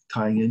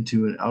 tying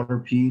into an outer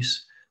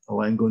piece, a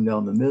line going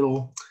down the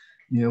middle.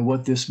 You know,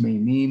 what this may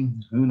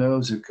mean, who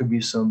knows? It could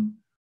be some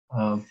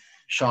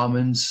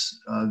shaman's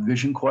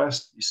vision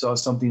quest. You saw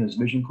something as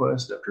vision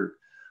quest after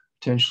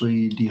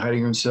potentially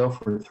dehydrating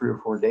himself for 3 or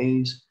 4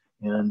 days,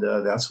 and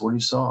that's what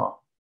he saw.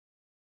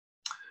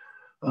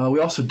 We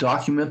also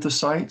document the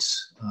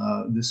sites.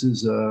 This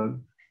is a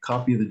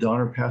copy of the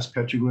Donner Pass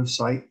Petroglyph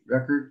site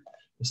record.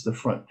 This is the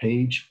front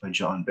page by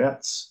John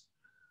Betts.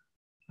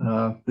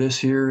 This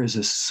here is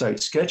a site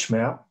sketch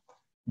map,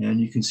 and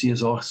you can see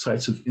there's all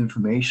sorts of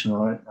information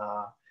on it.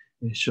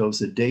 It shows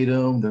the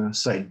datum, the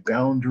site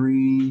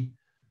boundary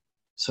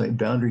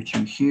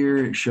through here.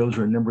 It shows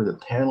where a number of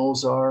the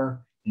panels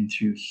are, and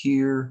through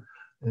here,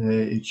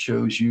 it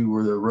shows you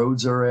where the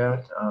roads are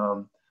at,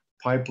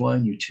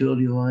 pipeline,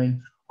 utility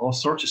line, all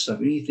sorts of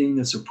stuff, anything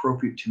that's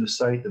appropriate to the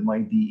site that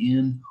might be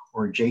in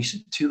or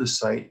adjacent to the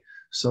site.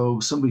 So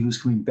somebody who's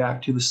coming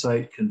back to the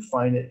site can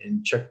find it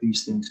and check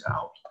these things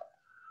out.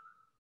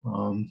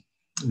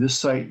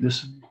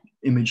 This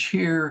image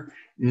here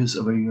is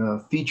of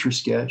a feature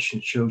sketch.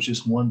 It shows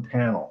just one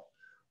panel.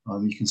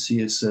 You can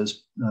see it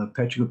says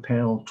petroglyph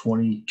panel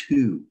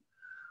 22.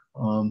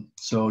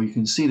 So you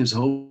can see there's a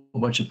whole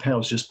bunch of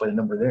panels just by the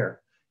number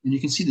there. And you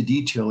can see the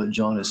detail that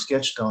John has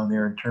sketched on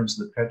there in terms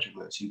of the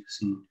petroglyphs. You can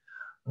see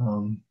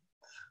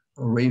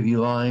wavy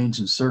lines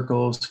and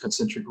circles,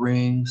 concentric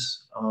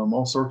rings,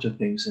 all sorts of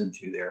things in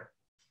through there.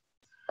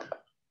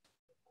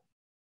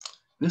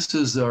 This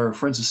is our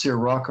Friends of Sierra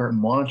Rock Art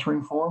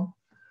monitoring form.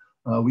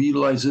 We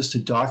utilize this to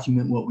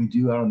document what we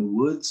do out in the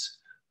woods.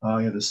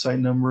 You have the site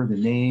number, the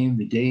name,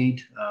 the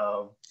date,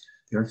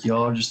 the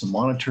archaeologist, the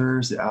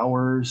monitors, the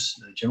hours,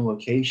 the general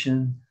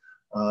location,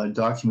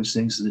 documents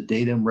things as the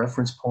datum,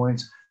 reference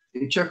points.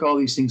 They check all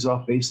these things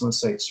off based on the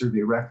site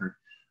survey record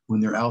when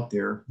they're out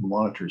there, the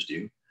monitors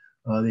do.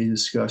 They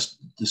discuss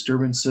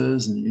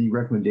disturbances and any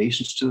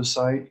recommendations to the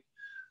site,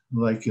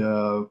 like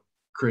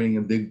creating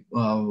a big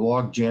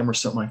log jam or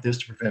something like this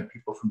to prevent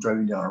people from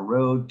driving down a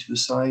road to the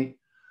site.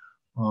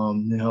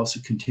 There's also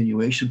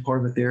continuation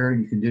part of it there,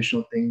 and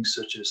conditional things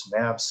such as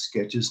maps,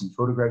 sketches, and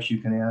photographs you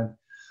can add.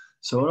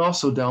 So, and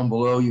also down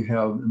below, you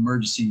have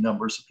emergency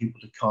numbers of people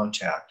to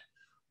contact.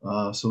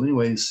 So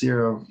anyway,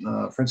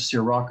 Friends of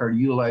Sierra Rock Art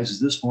utilizes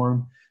this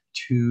form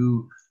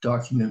to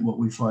document what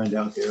we find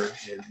out there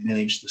and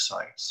manage the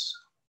sites.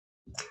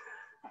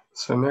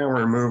 So now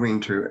we're moving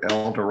to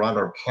El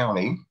Dorado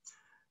County,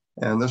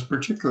 and this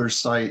particular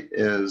site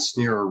is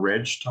near a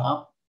ridge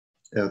top.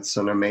 It's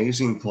an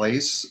amazing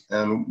place,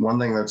 and one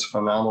thing that's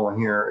phenomenal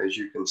here is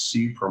you can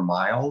see for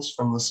miles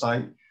from the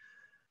site.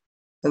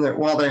 And that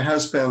while there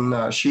has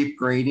been sheep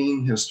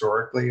grading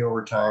historically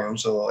over time,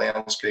 so the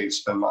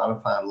landscape's been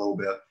modified a little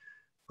bit,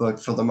 but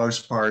for the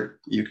most part,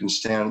 you can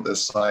stand at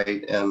this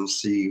site and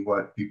see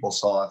what people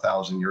saw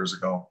 1,000 years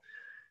ago.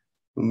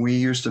 We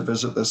used to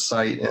visit this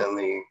site in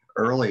the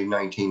early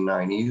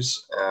 1990s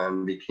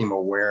and became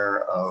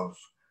aware of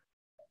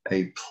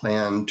a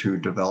plan to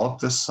develop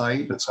this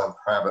site. It's on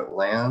private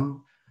land,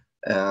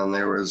 and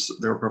there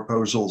were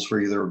proposals for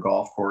either a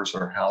golf course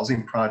or a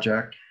housing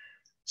project.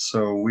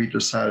 So we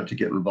decided to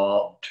get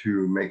involved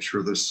to make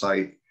sure this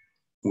site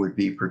would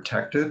be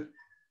protected.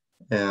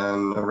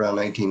 And around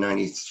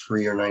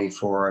 1993 or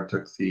 94, I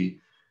took the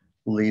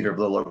lead of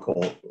the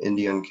local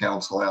Indian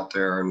council out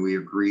there, and we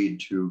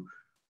agreed to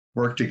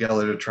work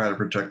together to try to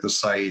protect the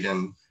site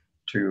and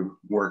to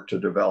work to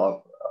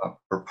develop a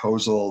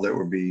proposal that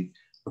would be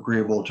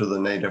agreeable to the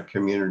native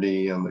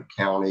community and the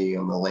county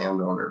and the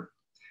landowner.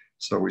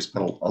 So we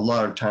spent a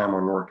lot of time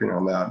on working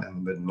on that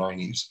in the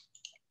mid-90s.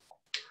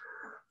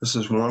 This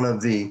is one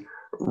of the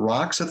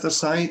rocks at the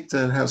site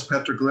that has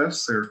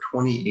petroglyphs. There are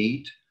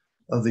 28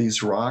 of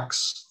these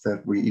rocks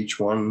that each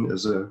one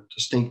is a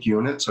distinct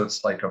unit. So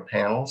it's like a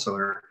panel.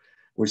 So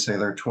we say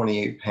there are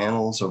 28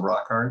 panels of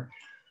rock art.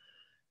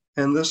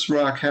 And this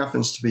rock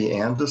happens to be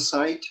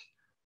andesite.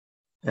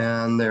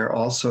 And there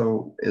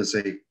also is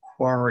a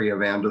quarry of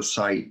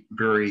andesite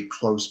very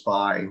close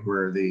by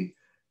where the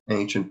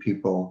ancient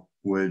people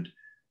would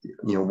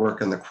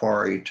work in the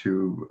quarry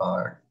to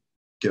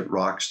get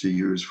rocks to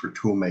use for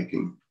tool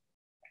making.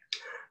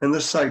 And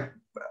this site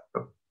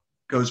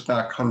goes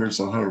back hundreds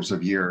and hundreds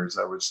of years,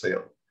 I would say,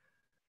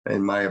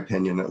 in my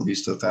opinion, at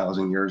least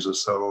 1,000 years or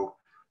so.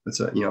 It's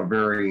a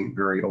very,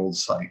 very old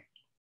site.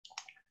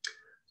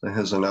 So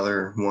here's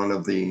another one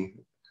of the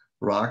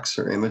rocks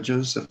or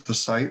images at the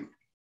site.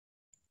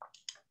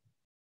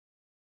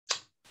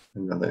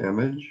 Another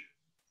image.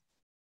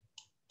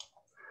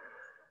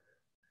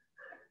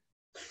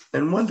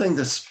 And one thing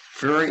that's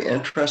very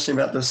interesting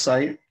about this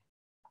site,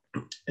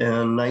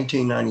 in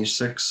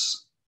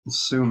 1996,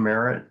 Sue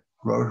Merritt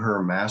wrote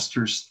her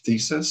master's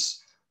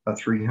thesis, a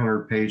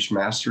 300-page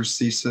master's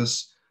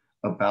thesis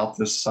about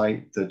this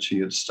site that she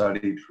had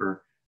studied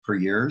for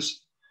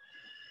years.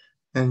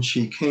 And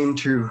she came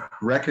to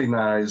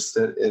recognize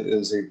that it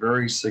is a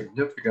very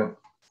significant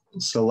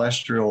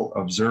celestial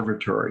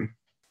observatory.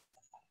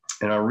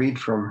 And I'll read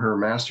from her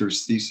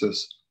master's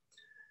thesis.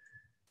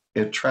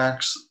 It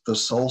tracks the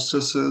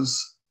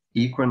solstices,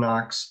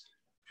 equinox,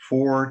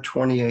 4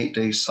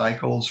 28-day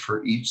cycles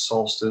for each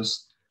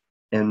solstice,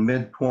 and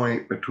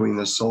midpoint between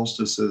the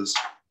solstices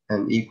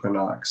and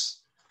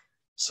equinox.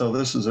 So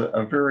this is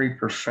a very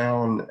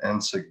profound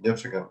and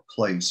significant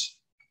place.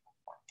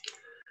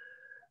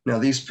 Now,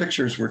 these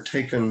pictures were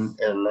taken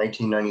in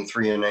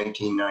 1993 and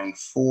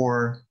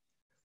 1994.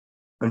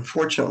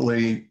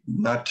 Unfortunately,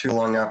 not too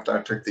long after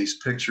I took these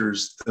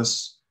pictures,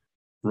 this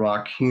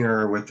rock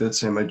here with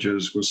its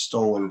images was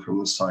stolen from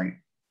the site.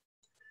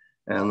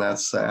 And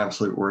that's the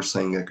absolute worst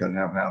thing that could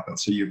have happened.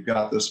 So you've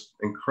got this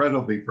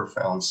incredibly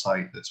profound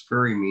site that's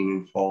very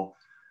meaningful,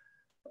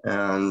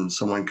 and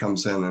someone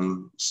comes in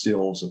and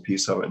steals a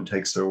piece of it and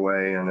takes it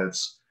away, and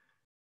it's,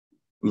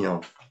 you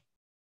know,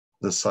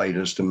 the site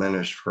is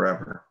diminished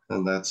forever.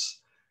 And that's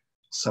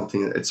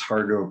something that it's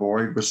hard to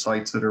avoid with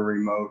sites that are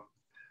remote.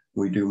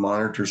 We do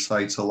monitor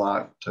sites a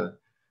lot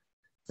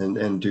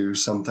and do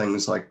some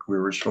things like we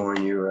were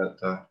showing you at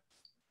the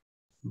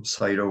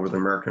site over the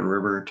American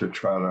River to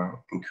try to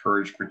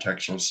encourage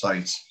protection of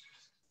sites.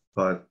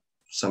 But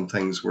some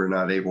things we're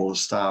not able to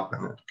stop,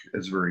 and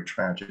it's very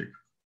tragic.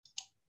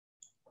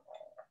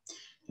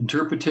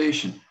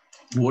 Interpretation.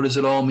 What does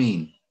it all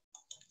mean?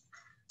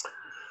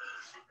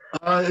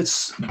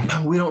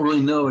 We don't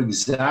really know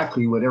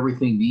exactly what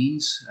everything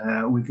means.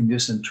 We can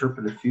just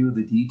interpret a few of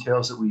the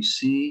details that we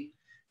see.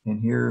 And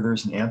here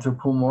there's an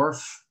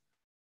anthropomorph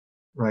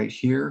right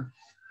here.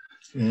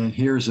 And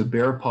here's a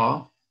bear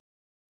paw.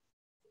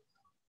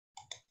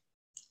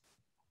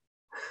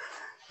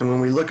 And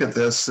when we look at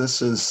this,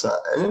 this is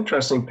an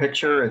interesting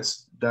picture.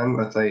 It's done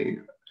with a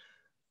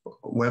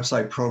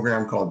website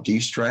program called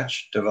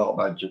D-Stretch, developed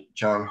by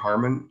John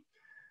Harmon.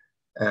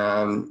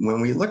 And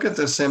when we look at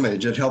this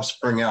image, it helps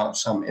bring out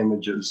some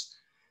images.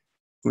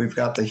 We've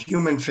got the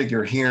human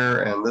figure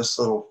here and this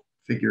little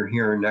figure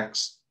here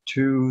next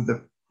to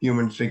the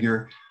human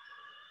figure.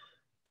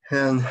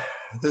 And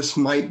this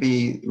might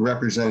be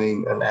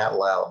representing an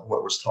atlatl,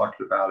 what was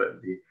talked about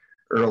at the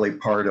early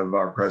part of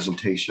our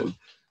presentation.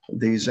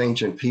 These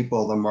ancient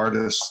people, the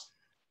Martis,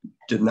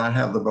 did not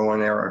have the bow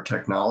and arrow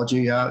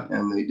technology yet,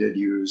 and they did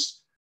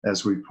use,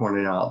 as we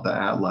pointed out, the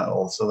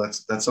atlatl. So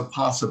that's a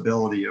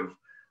possibility of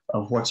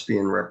what's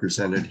being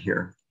represented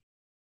here.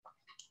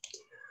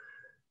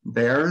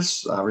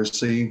 Bears,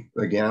 obviously,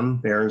 again,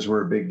 bears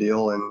were a big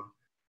deal in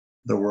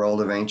the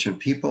world of ancient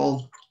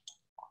people.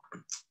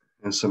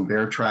 And some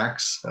bear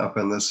tracks up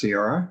in the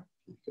Sierra.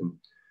 You can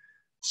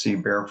see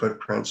bear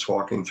footprints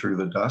walking through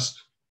the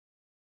dust.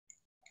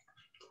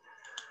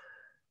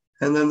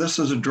 And then this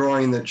is a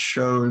drawing that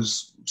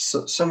shows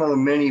some of the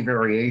many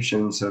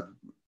variations of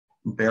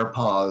bear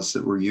paws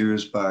that were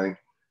used by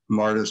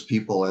Martis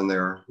people in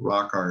their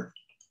rock art.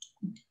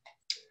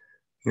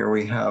 Here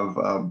we have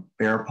a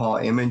bear paw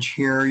image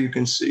here. You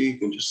can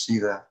just see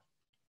the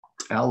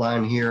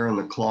outline here and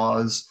the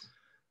claws.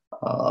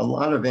 A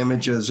lot of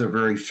images are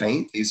very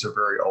faint. These are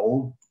very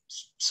old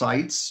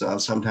sites.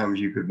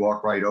 Sometimes you could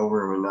walk right over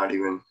them and not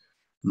even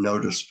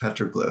notice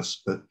petroglyphs,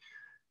 but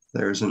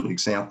there's an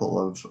example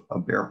of a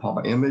bear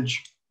paw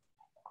image.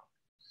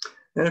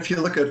 And if you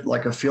look at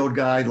like a field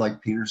guide,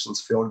 like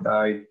Peterson's field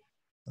guide,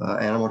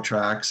 animal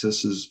tracks,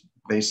 this is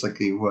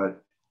basically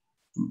what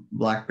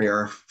black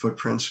bear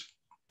footprints,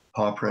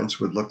 paw prints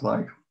would look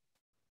like.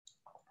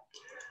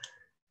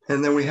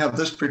 And then we have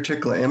this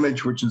particular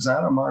image, which is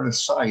at a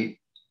Martis site.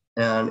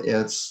 And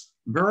it's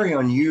very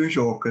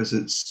unusual because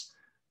it's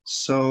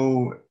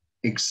so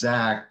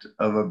exact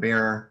of a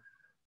bear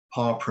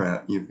paw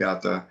print. You've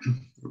got the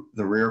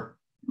rear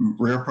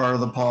part of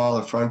the paw,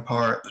 the front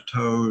part, the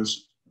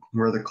toes,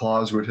 where the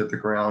claws would hit the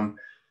ground.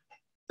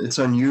 It's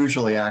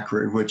unusually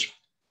accurate, which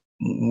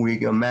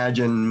we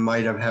imagine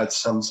might have had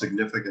some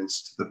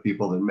significance to the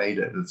people that made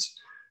it. It's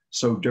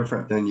so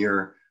different than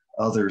your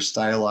other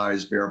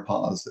stylized bear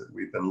paws that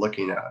we've been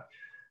looking at.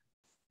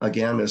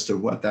 Again, as to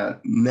what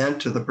that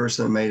meant to the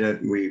person that made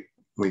it,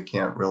 we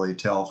can't really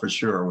tell for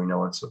sure. We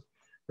know it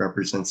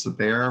represents a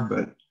bear,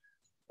 but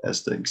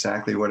as to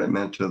exactly what it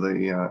meant to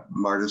the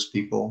Martis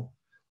people,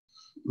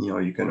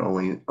 you can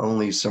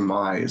only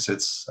surmise.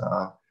 It's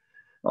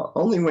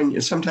only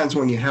sometimes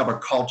when you have a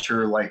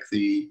culture like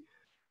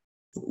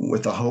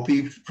with the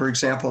Hopi, for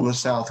example, in the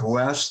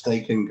Southwest,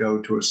 they can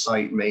go to a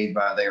site made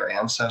by their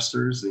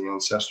ancestors, the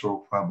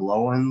ancestral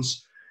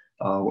Puebloans,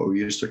 what we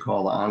used to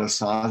call the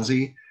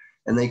Anasazi.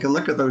 And they can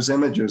look at those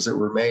images that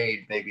were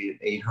made maybe at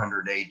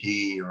 800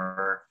 AD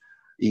or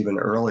even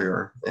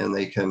earlier, and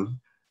they can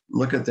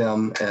look at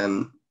them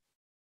and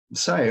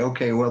say,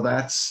 okay, well,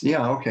 that's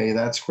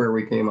where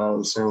we came out of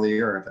the center of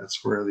the earth.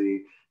 That's where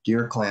the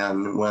deer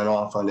clan went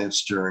off on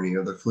its journey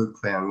or the fluke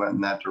clan went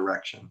in that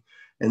direction.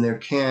 And there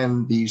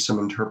can be some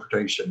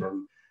interpretation.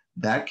 In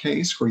that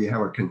case, where you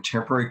have a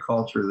contemporary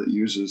culture that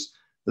uses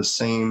the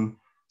same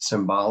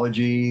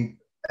symbology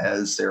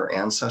as their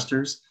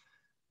ancestors,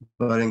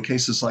 but in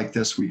cases like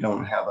this, we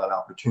don't have that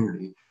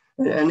opportunity.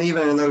 And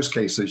even in those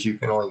cases, you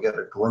can only get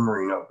a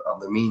glimmering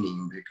of the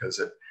meaning because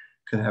it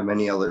could have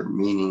many other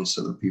meanings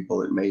to the people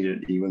that made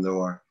it, even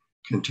though our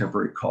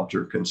contemporary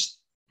culture can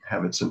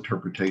have its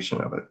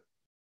interpretation of it.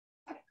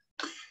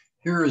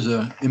 Here is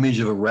an image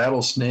of a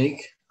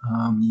rattlesnake.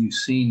 You've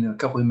seen a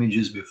couple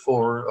images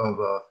before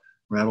of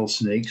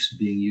rattlesnakes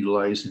being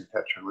utilized in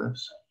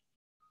petroglyphs.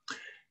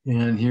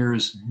 And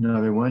here's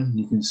another one.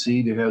 You can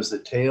see there has the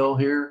tail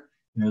here,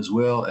 as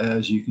well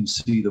as you can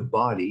see the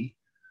body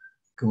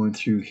going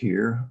through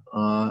here.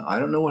 I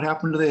don't know what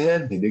happened to the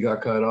head. Maybe it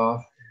got cut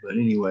off. But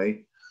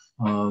anyway,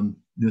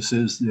 this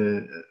is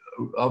the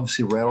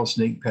obviously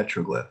rattlesnake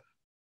petroglyph.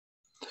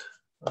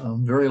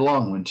 Very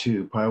long one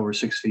too, probably over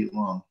 6 feet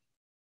long.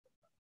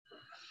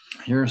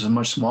 Here's a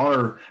much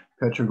smaller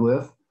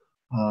petroglyph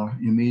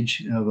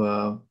image of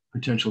a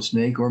potential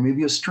snake or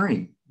maybe a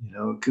string. You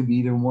know, it could be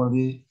either one of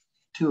the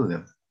two of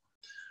them,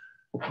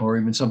 or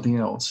even something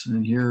else.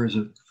 And here is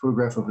a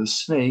photograph of a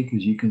snake.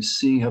 As you can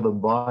see how the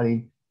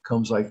body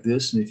comes like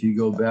this. And if you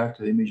go back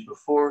to the image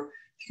before,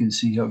 you can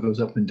see how it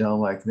goes up and down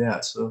like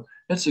that. So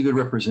that's a good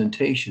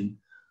representation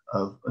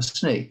of a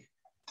snake.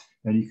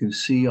 And you can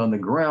see on the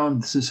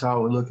ground, this is how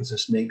it would look as a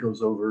snake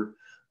goes over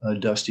a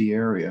dusty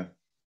area.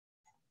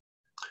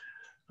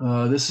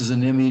 This is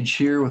an image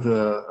here with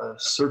a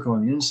circle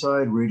on the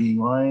inside,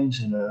 radiating lines,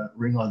 and a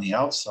ring on the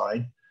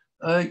outside.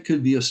 It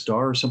could be a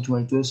star or something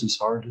like this. It's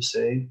hard to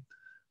say.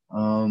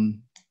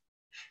 And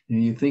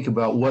you think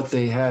about what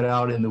they had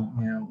out in the,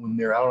 when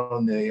they're out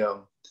on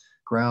the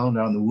ground,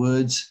 out in the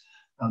woods,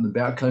 out in the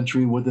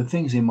backcountry, what the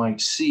things they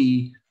might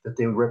see that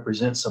they would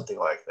represent something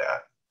like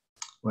that.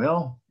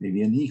 Well,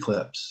 maybe an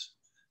eclipse,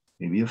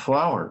 maybe a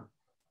flower.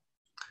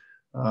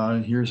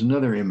 Here's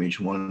another image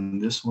one.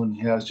 This one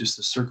has just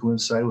a circle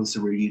inside with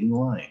the radiating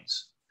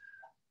lines.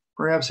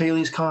 Perhaps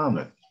Halley's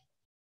Comet.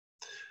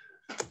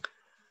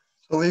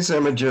 So these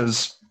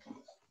images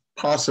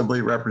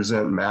possibly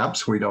represent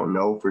maps. We don't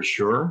know for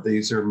sure.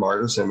 These are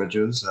Martis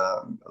images.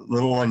 A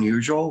little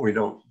unusual. We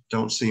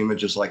don't see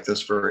images like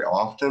this very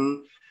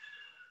often.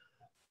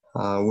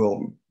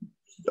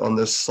 On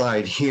this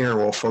slide here,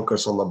 we'll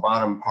focus on the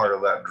bottom part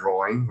of that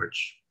drawing,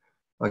 which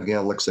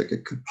again looks like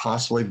it could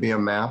possibly be a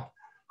map.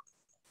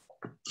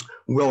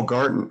 Will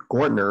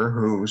Gortner,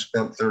 who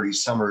spent 30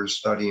 summers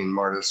studying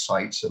Martis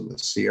sites in the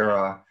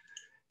Sierra,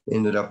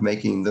 ended up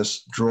making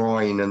this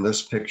drawing in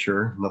this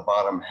picture in the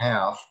bottom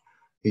half.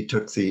 He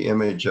took the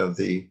image of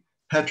the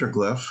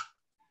petroglyph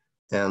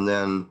and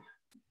then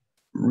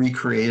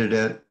recreated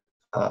it,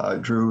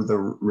 drew the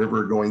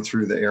river going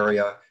through the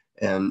area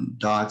and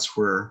dots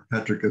where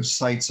petroglyph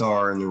sites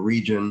are in the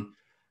region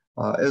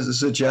as a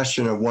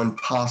suggestion of one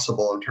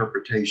possible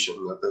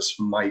interpretation that this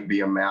might be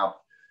a map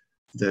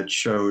that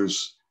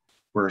shows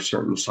where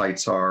certain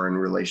sites are in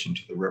relation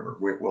to the river.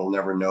 We'll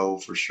never know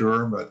for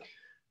sure, but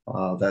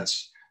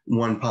that's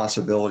one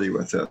possibility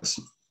with this.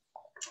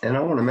 And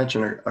I want to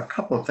mention a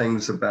couple of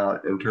things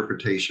about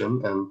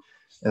interpretation. And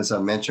as I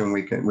mentioned,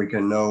 we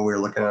can know we're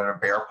looking at a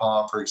bear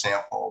paw, for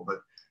example,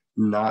 but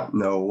not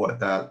know what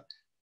that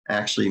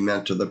actually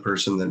meant to the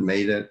person that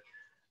made it.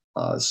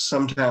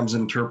 Sometimes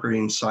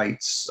interpreting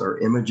sites or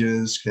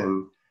images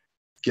can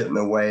get in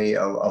the way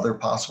of other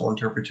possible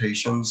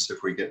interpretations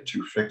if we get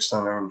too fixed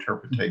on our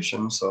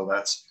interpretation. So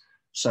that's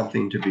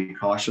something to be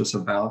cautious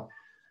about.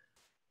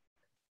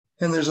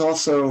 And there's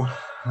also,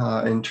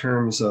 in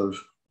terms of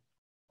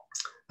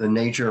the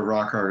nature of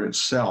rock art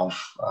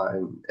itself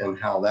and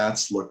how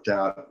that's looked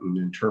at and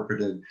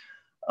interpreted.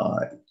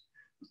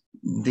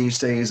 These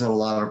days in a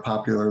lot of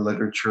popular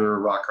literature,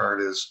 rock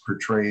art is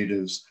portrayed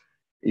as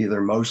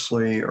either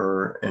mostly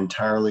or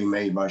entirely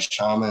made by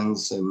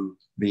shamans and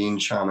being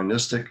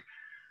shamanistic.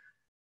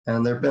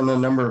 And there have been a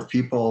number of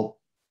people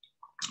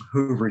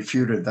who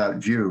refuted that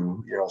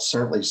view. You know,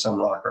 certainly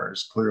some rock art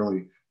is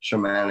clearly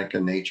shamanic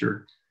in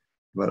nature,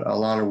 but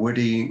Alana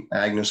Woody,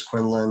 Agnes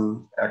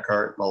Quinlan,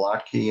 Eckhart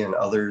Malotky, and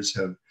others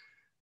have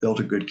built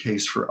a good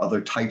case for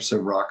other types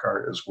of rock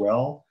art as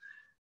well.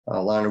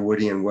 Alana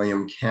Woody and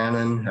William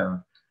Cannon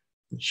have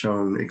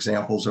shown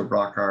examples of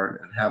rock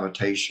art at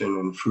habitation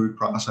and food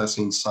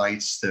processing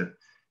sites that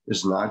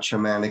is not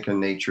shamanic in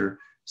nature.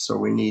 So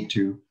we need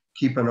to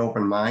keep an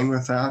open mind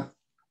with that.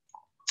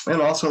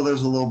 And also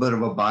there's a little bit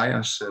of a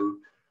bias in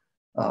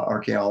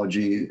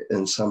archaeology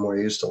in some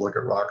ways to look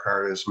at rock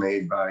art as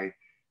made by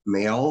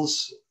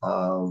males.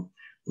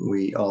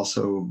 We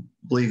also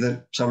believe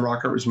that some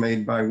rock art was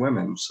made by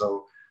women.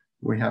 So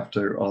we have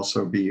to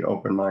also be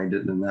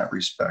open-minded in that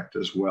respect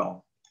as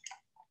well.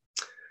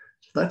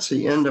 That's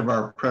the end of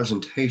our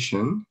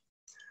presentation.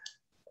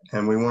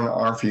 And we want to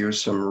offer you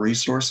some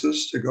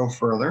resources to go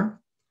further.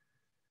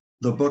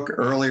 The book,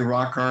 Early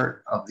Rock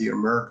Art of the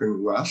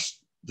American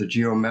West, The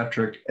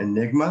Geometric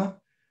Enigma,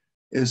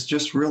 is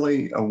just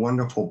really a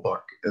wonderful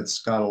book. It's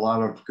got a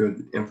lot of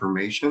good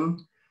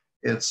information.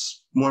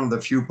 It's one of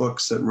the few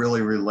books that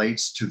really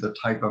relates to the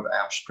type of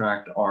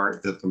abstract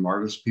art that the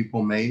Martis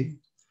people made.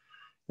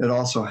 It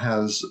also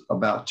has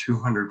about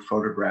 200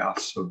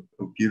 photographs of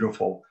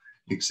beautiful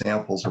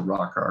examples of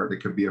rock art.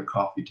 It could be a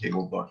coffee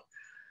table book.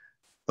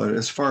 But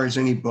as far as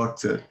any book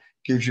that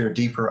gives you a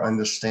deeper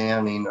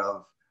understanding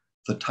of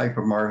the type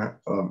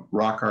of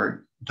rock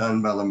art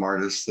done by the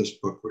Martis, this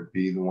book would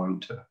be the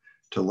one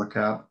to look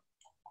at.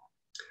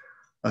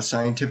 A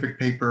scientific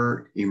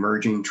paper,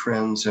 Emerging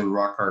Trends in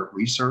Rock Art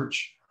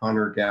Research,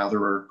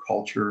 Hunter-Gatherer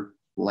Culture,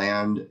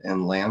 Land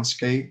and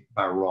Landscape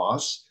by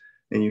Ross.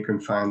 And you can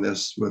find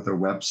this with a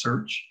web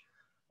search.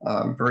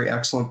 Very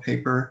excellent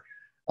paper.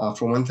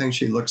 For one thing,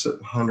 she looks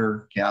at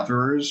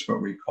hunter-gatherers,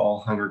 what we call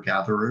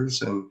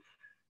hunter-gatherers, and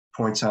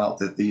points out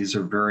that these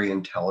are very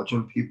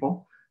intelligent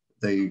people.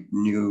 They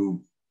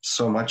knew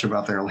so much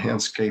about their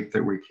landscape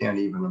that we can't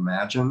even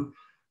imagine.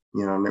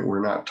 You know,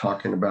 we're not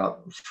talking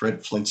about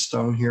Fred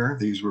Flintstone here.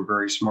 These were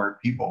very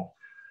smart people.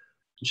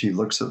 She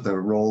looks at the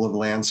role of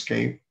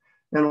landscape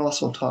and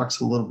also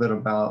talks a little bit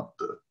about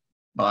the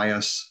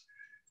bias,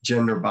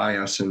 gender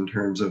bias in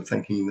terms of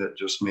thinking that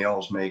just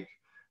males make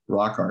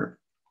rock art.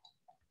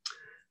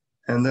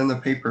 And then the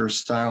paper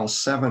Style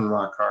 7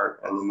 Rock Art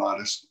and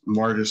the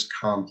Martis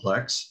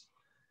Complex.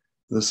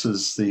 This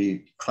is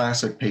the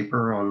classic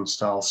paper on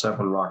Style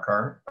 7 Rock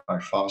Art by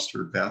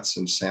Foster, Betts,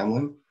 and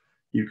Sandlin.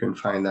 You can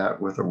find that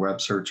with a web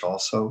search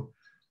also.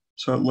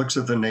 So it looks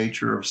at the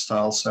nature of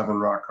Style 7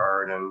 rock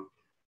art and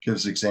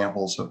gives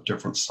examples of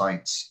different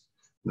sites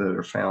that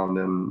are found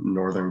in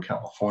Northern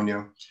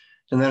California.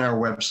 And then our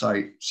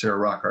website,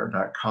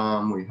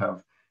 sarahrockart.com, we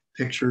have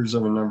pictures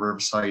of a number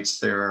of sites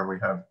there. We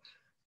have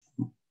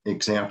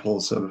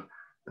examples of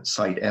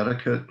site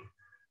etiquette,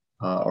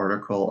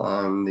 article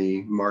on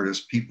the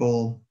Martis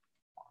people,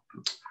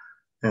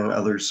 and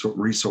other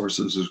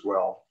resources as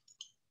well.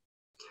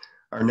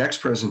 Our next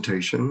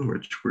presentation,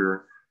 which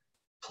we're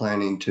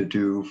planning to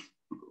do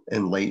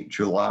in late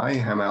July,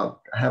 have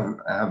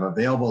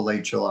available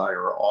late July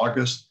or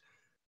August.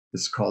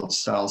 It's called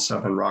Style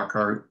 7 Rock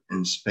Art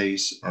in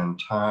Space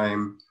and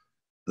Time,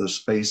 the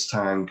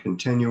Space-Time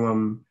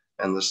Continuum,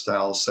 and the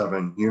Style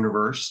 7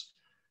 Universe.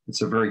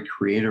 It's a very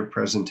creative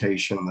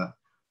presentation that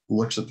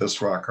looks at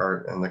this rock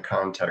art in the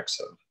context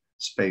of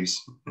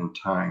space and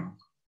time.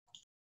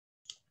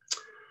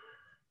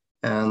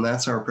 And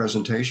that's our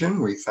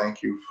presentation. We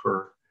thank you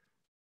for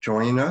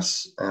joining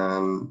us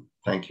and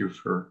thank you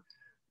for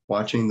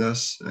watching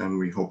this, and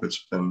we hope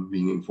it's been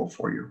meaningful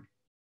for you.